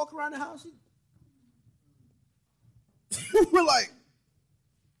walk around the house. We're like,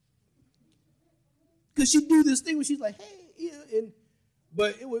 because she do this thing where she's like, hey, yeah,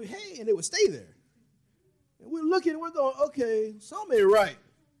 but it would, hey, and it would stay there. And we're looking, and we're going, okay, something ain't right.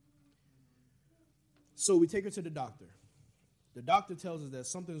 So we take her to the doctor. The doctor tells us that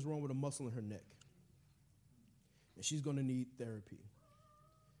something's wrong with a muscle in her neck. And she's going to need therapy.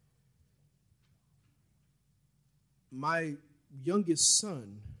 My youngest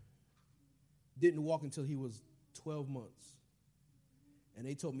son didn't walk until he was 12 months. And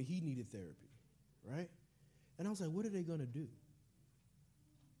they told me he needed therapy, right? And I was like, what are they going to do?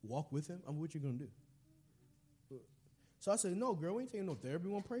 Walk with him? What you going to do? So I said, no, girl, we ain't taking no therapy.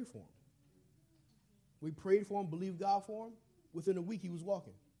 We want to pray for him. We prayed for him, believed God for him. Within a week, he was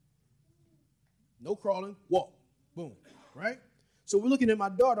walking. No crawling, walk. Boom. Right? So we're looking at my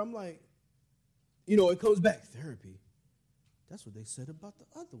daughter. I'm like, it comes back. Therapy. That's what they said about the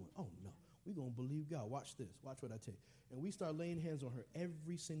other one. Oh, no. We're going to believe God. Watch this. Watch what I tell you. And we start laying hands on her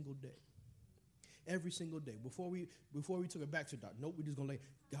every single day. Every single day. Before we took her back to the doctor. Nope, we're just going to lay.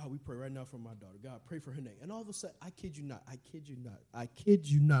 God, we pray right now for my daughter. God, pray for her name. And all of a sudden, I kid you not.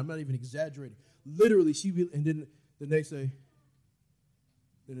 I'm not even exaggerating. Literally, and then the next day,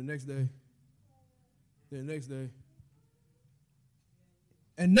 then the next day, then the next day.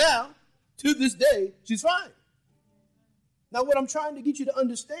 And now, to this day, she's fine. Now, what I'm trying to get you to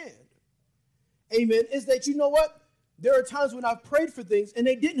understand, amen, is that you know what? There are times when I've prayed for things and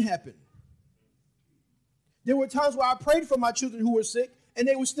they didn't happen. There were times where I prayed for my children who were sick and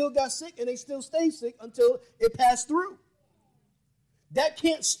they still got sick and they still stayed sick until it passed through. That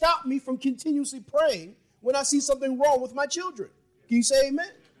can't stop me from continuously praying when I see something wrong with my children. Can you say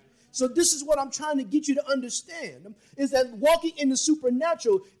amen? So this is what I'm trying to get you to understand, is that walking in the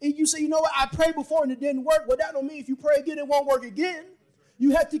supernatural, and you say, you know what, I prayed before and it didn't work. Well, that don't mean if you pray again, it won't work again.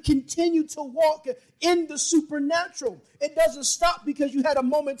 You have to continue to walk in the supernatural. It doesn't stop because you had a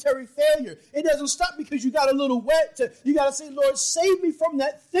momentary failure. It doesn't stop because you got a little wet. You got to say, Lord, save me from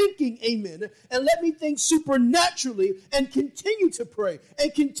that thinking, amen, and let me think supernaturally and continue to pray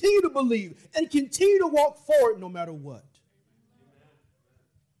and continue to believe and continue to walk forward no matter what.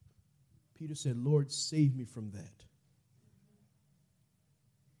 Peter said, Lord, save me from that.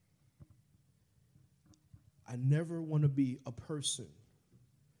 I never want to be a person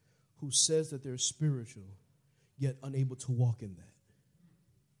who says that they're spiritual, yet unable to walk in that.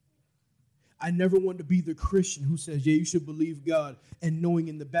 I never want to be the Christian who says, yeah, you should believe God, and knowing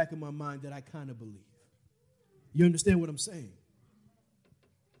in the back of my mind that I kind of believe. You understand what I'm saying?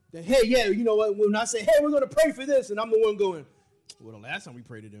 That, hey, yeah, you know what, when I say, hey, we're going to pray for this, and I'm the one going, well, the last time we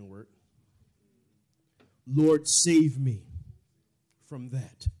prayed, it didn't work. Lord, save me from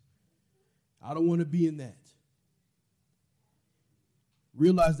that. I don't want to be in that.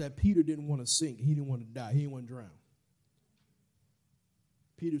 Realize that Peter didn't want to sink. He didn't want to die. He didn't want to drown.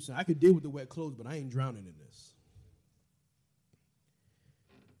 Peter said, I could deal with the wet clothes, but I ain't drowning in this.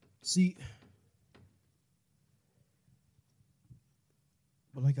 See,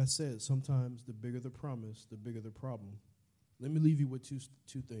 but like I said, sometimes the bigger the promise, the bigger the problem. Let me leave you with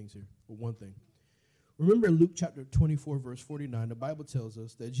two things here, or one thing. Remember in Luke chapter 24, verse 49, the Bible tells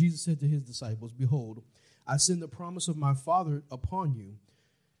us that Jesus said to his disciples, behold, I send the promise of my Father upon you,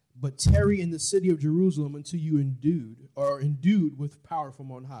 but tarry in the city of Jerusalem until you endued with power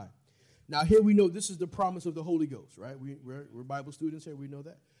from on high. Now here we know this is the promise of the Holy Ghost, right? We're Bible students here, we know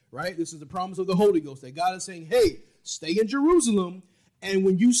that, right? This is the promise of the Holy Ghost, that God is saying, hey, stay in Jerusalem, and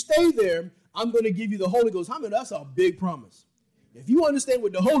when you stay there, I'm going to give you the Holy Ghost. That's a big promise. If you understand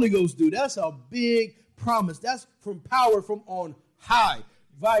what the Holy Ghost do, that's a big promise. That's from power from on high,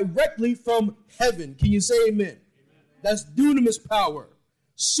 directly from heaven. Can you say amen? Amen. That's dunamis power,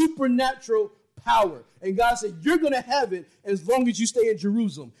 supernatural power. And God said, you're going to have it as long as you stay in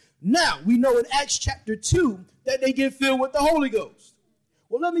Jerusalem. Now, we know in Acts chapter 2 that they get filled with the Holy Ghost.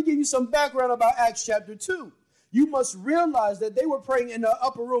 Well, let me give you some background about Acts chapter 2. You must realize that they were praying in the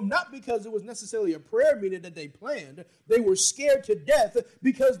upper room, not because it was necessarily a prayer meeting that they planned. They were scared to death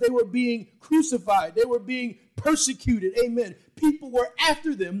because they were being crucified. They were being persecuted. Amen. People were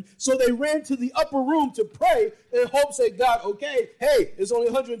after them, so they ran to the upper room to pray in hopes that God, okay, hey, there's only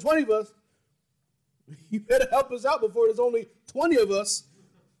 120 of us. You better help us out before there's only 20 of us.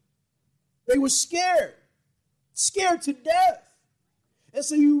 They were scared to death. And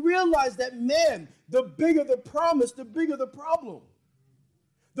so you realize that, man, the bigger the promise, the bigger the problem.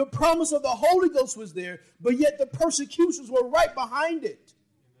 The promise of the Holy Ghost was there, but yet the persecutions were right behind it.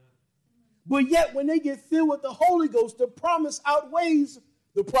 But yet when they get filled with the Holy Ghost, the promise outweighs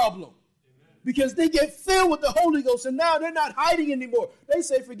the problem. Because they get filled with the Holy Ghost, and now they're not hiding anymore. They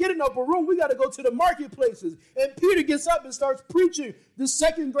say, forget an upper room, we got to go to the marketplaces. And Peter gets up and starts preaching the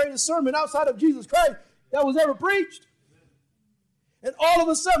second greatest sermon outside of Jesus Christ that was ever preached. And all of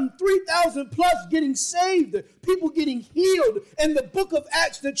a sudden, 3,000 plus getting saved, people getting healed. And the book of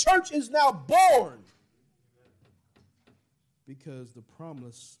Acts, the church is now born. Because the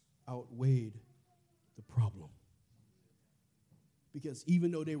promise outweighed the problem. Because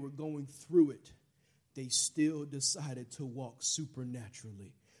even though they were going through it, they still decided to walk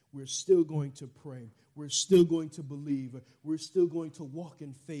supernaturally. We're still going to pray. We're still going to believe. We're still going to walk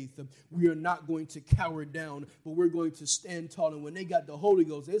in faith. We are not going to cower down, but we're going to stand tall. And when they got the Holy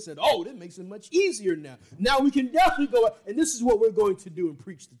Ghost, they said, oh, that makes it much easier now. Now we can definitely go out, and this is what we're going to do and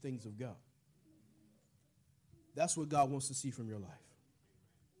preach the things of God. That's what God wants to see from your life.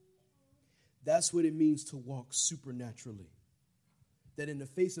 That's what it means to walk supernaturally. That in the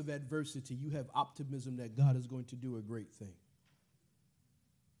face of adversity, you have optimism that God is going to do a great thing.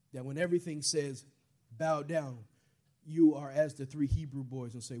 That when everything says, bow down, you are as the three Hebrew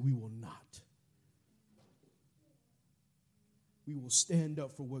boys and say, we will not. We will stand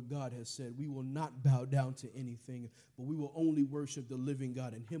up for what God has said. We will not bow down to anything, but we will only worship the living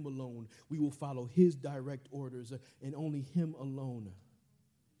God and him alone. We will follow his direct orders and only him alone.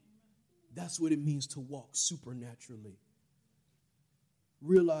 That's what it means to walk supernaturally.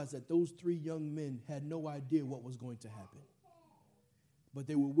 Realize that those three young men had no idea what was going to happen. But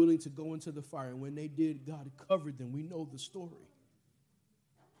they were willing to go into the fire. And when they did, God covered them. We know the story.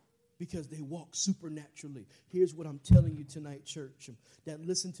 Because they walked supernaturally. Here's what I'm telling you tonight, church. That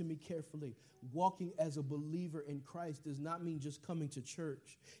listen to me carefully. Walking as a believer in Christ does not mean just coming to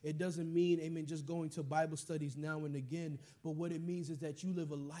church. It doesn't mean, amen, just going to Bible studies now and again. But what it means is that you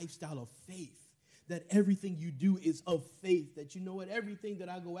live a lifestyle of faith. That everything you do is of faith. That you know what? Everything that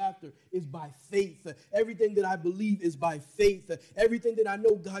I go after is by faith. Everything that I believe is by faith. Everything that I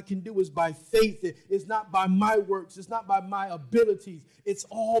know God can do is by faith. It's not by my works. It's not by my abilities. It's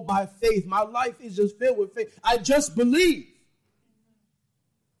all by faith. My life is just filled with faith. I just believe.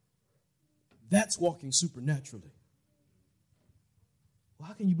 That's walking supernaturally. Well,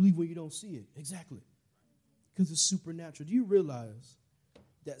 how can you believe when you don't see it? Exactly. Because it's supernatural. Do you realize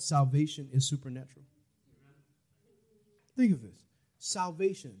that salvation is supernatural? Think of this.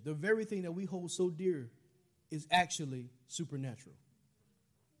 Salvation, the very thing that we hold so dear, is actually supernatural.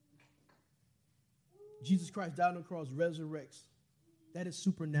 Jesus Christ died on the cross, resurrects. That is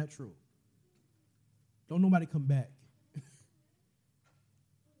supernatural. Don't nobody come back.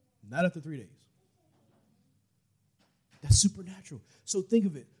 Not after 3 days. That's supernatural. So think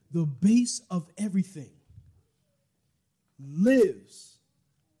of it. The base of everything lives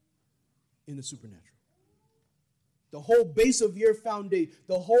in the supernatural. The whole base of your foundation,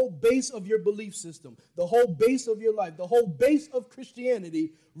 the whole base of your belief system, the whole base of your life, the whole base of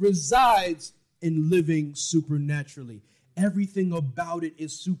Christianity resides in living supernaturally. Everything about it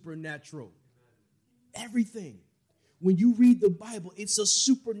is supernatural. Everything. When you read the Bible, it's a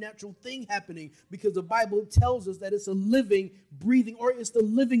supernatural thing happening because the Bible tells us that it's a living, breathing, or it's the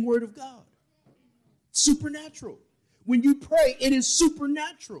living word of God. Supernatural. When you pray, it is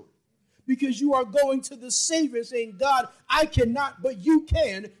supernatural because you are going to the Savior saying, God, I cannot, but you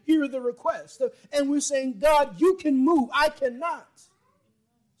can. Hear the request. And we're saying, God, you can move. I cannot.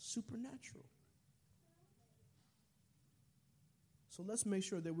 Supernatural. So let's make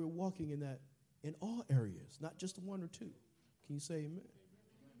sure that we're walking in that in all areas, not just one or two. Can you say amen?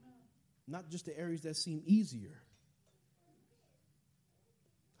 Not just the areas that seem easier.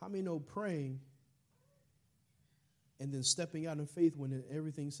 How many know praying and then stepping out in faith when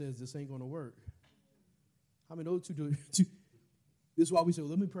everything says this ain't going to work? How many know two do? This is why we say, well,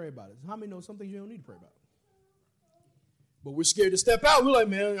 let me pray about it. How many know some things you don't need to pray about? But we're scared to step out. We're like,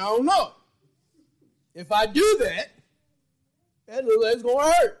 man, I don't know. If I do that, that little leg's going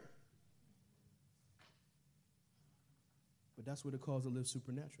to hurt. But that's what it calls to live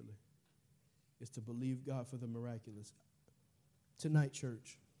supernaturally, is to believe God for the miraculous. Tonight,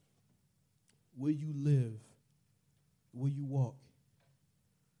 church, will you live, will you walk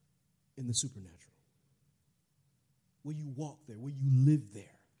in the supernatural? Will you walk there? Will you live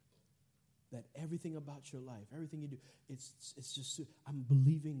there? That everything about your life, everything you do, it's just, I'm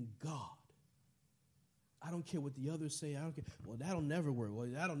believing God. I don't care what the others say. I don't care. Well, that'll never work. Well,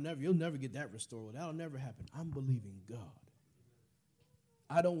 you'll never get that restored. Well, that'll never happen. I'm believing God.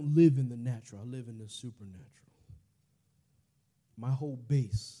 I don't live in the natural. I live in the supernatural. My whole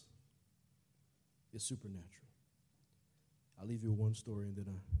base is supernatural. I'll leave you with one story, and then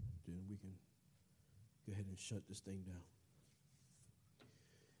we can go ahead and shut this thing down.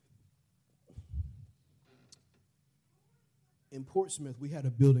 In Portsmouth, we had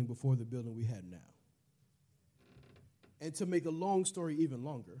a building before the building we had now. And to make a long story even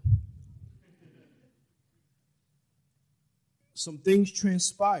longer, some things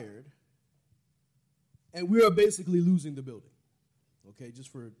transpired, and we are basically losing the building. Okay,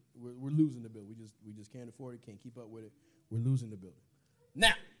 we're losing the building. We just can't afford it, can't keep up with it. We're losing the building.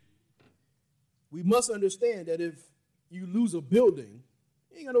 Now, we must understand that if you lose a building,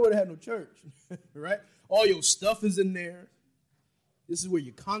 you ain't got nowhere to have no church, right? All your stuff is in there. This is where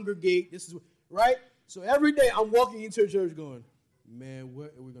you congregate. Right? So every day I'm walking into church going, man,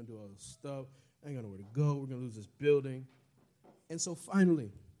 what are we going to do all this stuff? I ain't got nowhere to go. We're going to lose this building. And so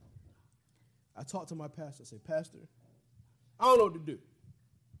finally, I talked to my pastor. I said, Pastor, I don't know what to do.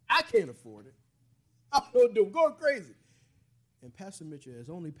 I can't afford it. I don't know what to do. I'm going crazy. And Pastor Mitchell, as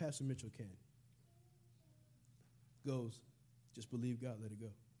only Pastor Mitchell can, goes, just believe God, let it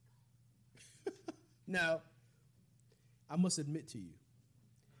go. Now, I must admit to you,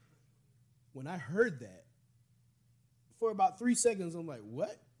 when I heard that, for about 3 seconds, I'm like,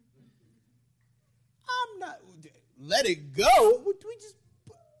 what? I'm not, let it go?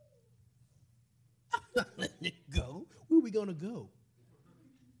 I'm not letting it go. Where are we going to go?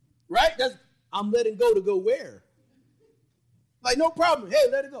 Right? I'm letting go to go where? Like, no problem. Hey,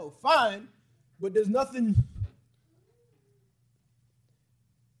 let it go. Fine. But there's nothing.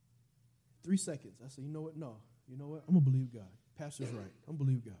 3 seconds. I said, you know what? No. You know what? I'm going to believe God. Pastor's right. I'm going to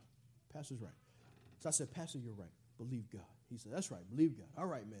believe God. Pastor's right. So I said, Pastor, you're right. Believe God. He said, that's right. Believe God. All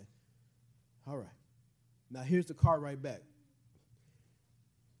right, man. All right. Now, here's the car right back.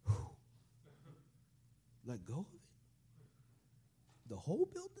 Whew. Let go of it? The whole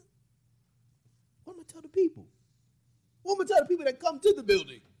building? What am I going to tell the people? What am I going to tell the people that come to the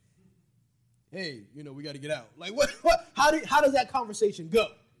building? Hey, we got to get out. Like, what? How does that conversation go?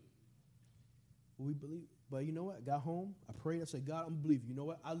 Well, we believe. But you know what? I got home. I prayed. I said, God, I'm believing. You know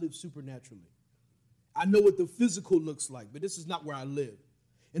what? I live supernaturally. I know what the physical looks like, but this is not where I live.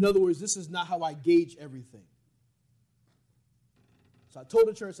 In other words, this is not how I gauge everything. So I told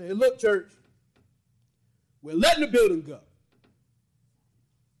the church, hey, look, church, we're letting the building go.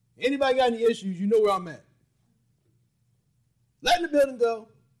 Anybody got any issues, you know where I'm at. Letting the building go.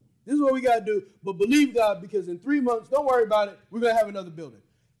 This is what we got to do. But believe God, because in 3 months, don't worry about it, we're going to have another building.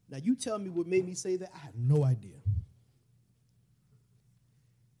 Now, you tell me what made me say that. I have no idea.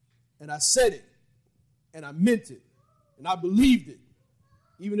 And I said it, and I meant it, and I believed it.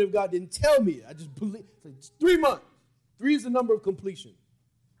 Even if God didn't tell me it, I just believe. It's 3 months. 3 is the number of completion.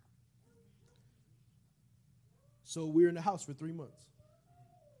 So we're in the house for 3 months.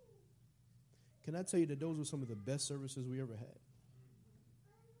 Can I tell you that those were some of the best services we ever had?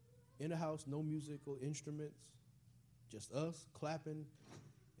 In the house, no musical instruments, just us clapping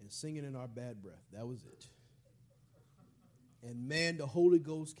and singing in our bad breath. That was it. And man, the Holy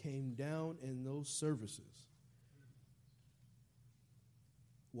Ghost came down in those services.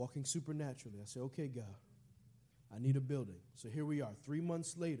 Walking supernaturally. I said, okay, God, I need a building. So here we are, 3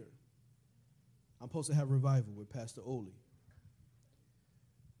 months later. I'm supposed to have revival with Pastor Oli.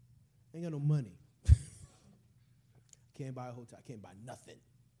 Ain't got no money. Can't buy a hotel. I can't buy nothing.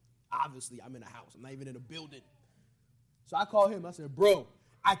 Obviously, I'm in a house. I'm not even in a building. So I called him. I said, bro,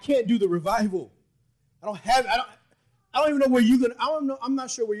 I can't do the revival. I don't even know where you're going to, I'm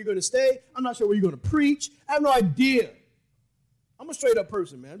not sure where you're going to stay. I'm not sure where you're going to preach. I have no idea. I'm a straight up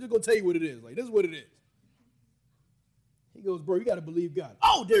person, man. I'm just going to tell you what it is. Like, this is what it is. He goes, bro, you got to believe God.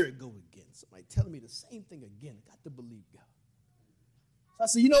 Oh, there it goes again. Somebody telling me the same thing again. I got to believe God. So I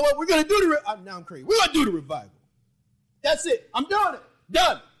said, you know what? We're going to do now I'm crazy. We're going to do the revival. That's it. I'm doing it.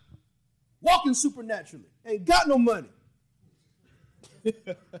 Done. Walking supernaturally. Ain't got no money.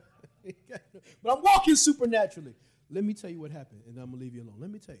 But I'm walking supernaturally. Let me tell you what happened, and I'm going to leave you alone. Let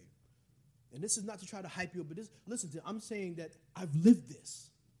me tell you. And this is not to try to hype you up, but listen to it. I'm saying that I've lived this.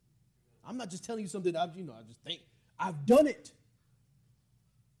 I'm not just telling you something I just think. I've done it.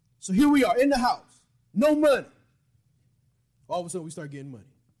 So here we are in the house. No money. All of a sudden, we start getting money.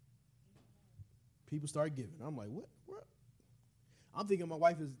 People start giving. I'm like, what? I'm thinking my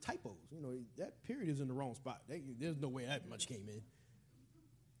wife is typos. You know, that period is in the wrong spot. There's no way that much came in.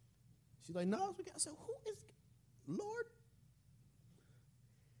 She's like, no. I said, who is Lord?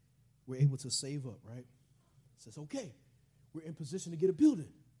 We're able to save up, right? Says, okay, we're in position to get a building.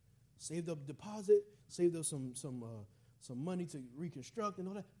 Saved up a deposit, saved up some money to reconstruct and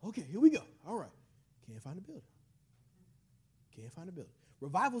all that. Okay, here we go. All right. Can't find a building.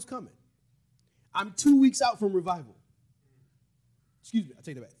 Revival's coming. I'm 2 weeks out from revival. Excuse me, I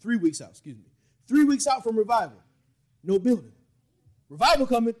take that back. 3 weeks out, 3 weeks out from revival. No building. Revival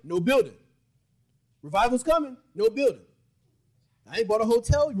coming, no building. Revival's coming, no building. I ain't bought a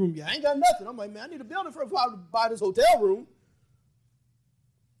hotel room yet. I ain't got nothing. I'm like, man, I need a building for I buy this hotel room.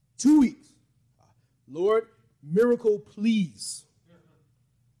 2 weeks. Lord, miracle, please.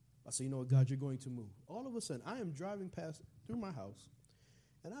 I say, you know what, God, you're going to move. All of a sudden, I am driving through my house,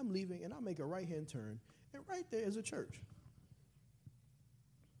 and I'm leaving, and I make a right-hand turn, and right there is a church.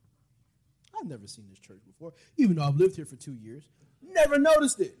 I've never seen this church before, even though I've lived here for 2 years. Never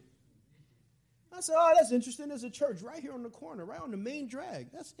noticed it. I said, oh, that's interesting. There's a church right here on the corner, right on the main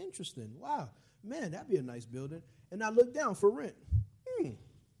drag. That's interesting. Wow. Man, that'd be a nice building. And I looked down for rent. Ain't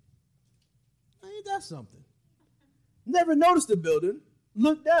that something? Never noticed the building.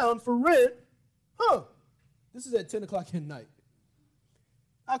 Looked down for rent. This is at 10 o'clock at night.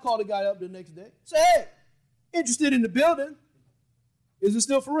 I called the guy up the next day. Say, hey, interested in the building? Is it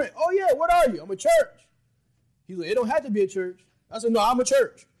still for rent? Oh, yeah, what are you? I'm a church. He's like, it don't have to be a church. I said, no, I'm a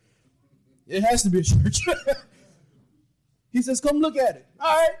church. It has to be a church. He says, come look at it.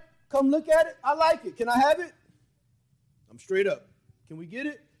 All right, come look at it. I like it. Can I have it? I'm straight up. Can we get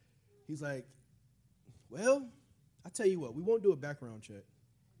it? He's like, well, I tell you what, we won't do a background check.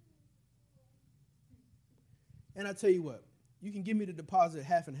 And I tell you what, you can give me the deposit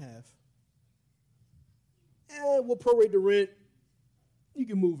half and half. And we'll prorate the rent. You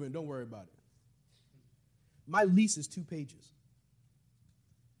can move in. Don't worry about it. My lease is 2 pages.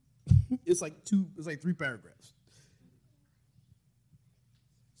 It's like 3 paragraphs.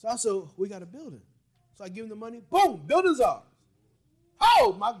 So I said, we got a building. So I give him the money. Boom, building's ours.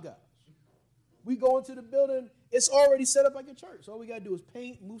 Oh, my gosh. We go into the building. It's already set up like a church. So all we got to do is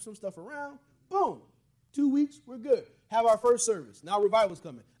paint, move some stuff around. Boom. 2 weeks, we're good. Have our first service. Now revival's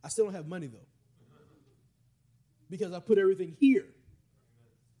coming. I still don't have money, though, because I put everything here.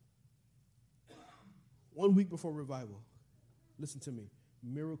 1 week before revival, listen to me,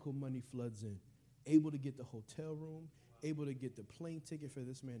 miracle money floods in. Able to get the hotel room, able to get the plane ticket for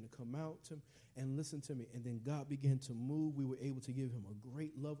this man to come out to, and listen to me. And then God began to move. We were able to give him a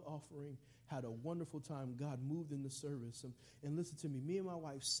great love offering, had a wonderful time. God moved in the service. And listen to me, me and my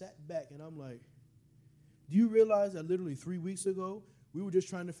wife sat back, and I'm like, do you realize that literally 3 weeks ago, we were just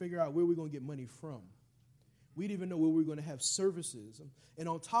trying to figure out where we're going to get money from? We didn't even know where we were going to have services. And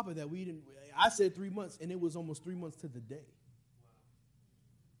on top of that, I said 3 months, and it was almost 3 months to the day.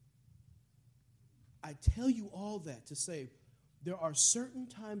 I tell you all that to say there are certain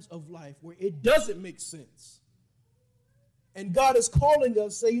times of life where it doesn't make sense. And God is calling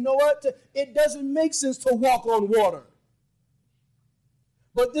us, say, you know what? It doesn't make sense to walk on water.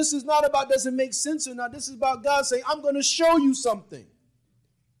 But this is not about does it make sense or not. This is about God saying, I'm going to show you something.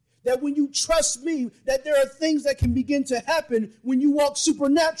 That when you trust me, that there are things that can begin to happen when you walk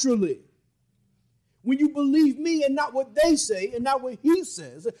supernaturally. When you believe me and not what they say and not what he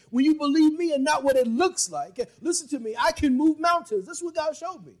says. When you believe me and not what it looks like. Listen to me, I can move mountains. That's what God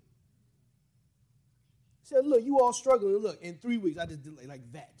showed me. He said, look, you all struggling. Look, in 3 weeks, I just did like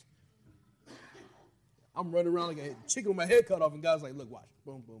that. I'm running around like a chicken with my head cut off, and God's like, look, watch.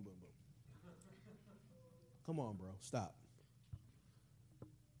 Boom, boom, boom, boom. Come on, bro, stop.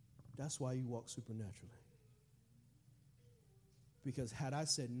 That's why you walk supernaturally. Because had I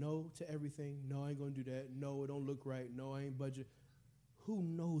said no to everything, no, I ain't going to do that, no, it don't look right, no, I ain't budget, who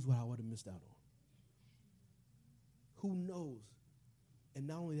knows what I would have missed out on? Who knows? And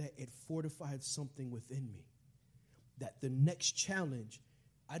not only that, it fortified something within me. That the next challenge,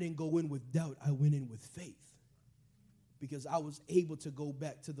 I didn't go in with doubt, I went in with faith. Because I was able to go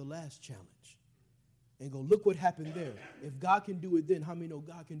back to the last challenge and go, look what happened there. If God can do it then, how many know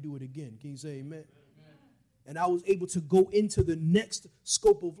God can do it again? Can you say amen? And I was able to go into the next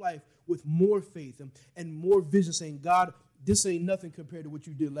scope of life with more faith and more vision, saying, God, this ain't nothing compared to what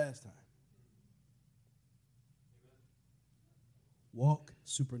you did last time. Walk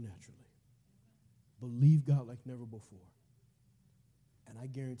supernaturally. Believe God like never before. And I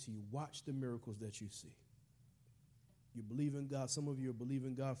guarantee you, watch the miracles that you see. You believe in God. Some of you are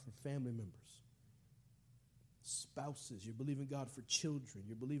believing God for family members, spouses. You're believing God for children.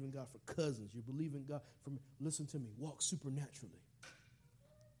 You're believing God for cousins. You're believing God for, listen to me, walk supernaturally.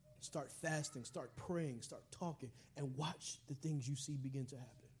 Start fasting, start praying, start talking, and watch the things you see begin to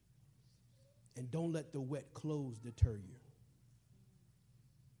happen. And don't let the wet clothes deter you.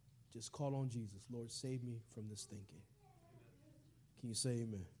 Just call on Jesus. Lord, save me from this thinking. Can you say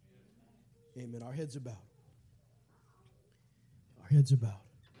amen? Amen. Our heads are bowed. Our heads are bowed.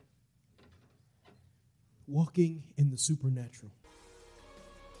 Walking in the supernatural.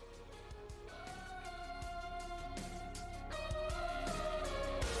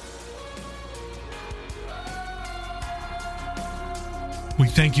 We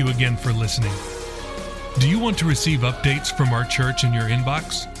thank you again for listening. Do you want to receive updates from our church in your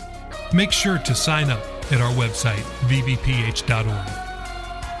inbox? Make sure to sign up at our website, vbph.org.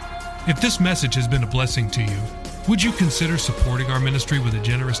 If this message has been a blessing to you, would you consider supporting our ministry with a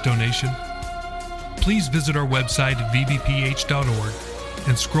generous donation? Please visit our website at vbph.org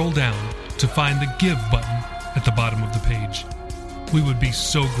and scroll down to find the Give button at the bottom of the page. We would be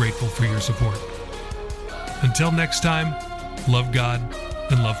so grateful for your support. Until next time, love God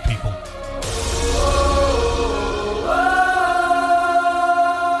and love people.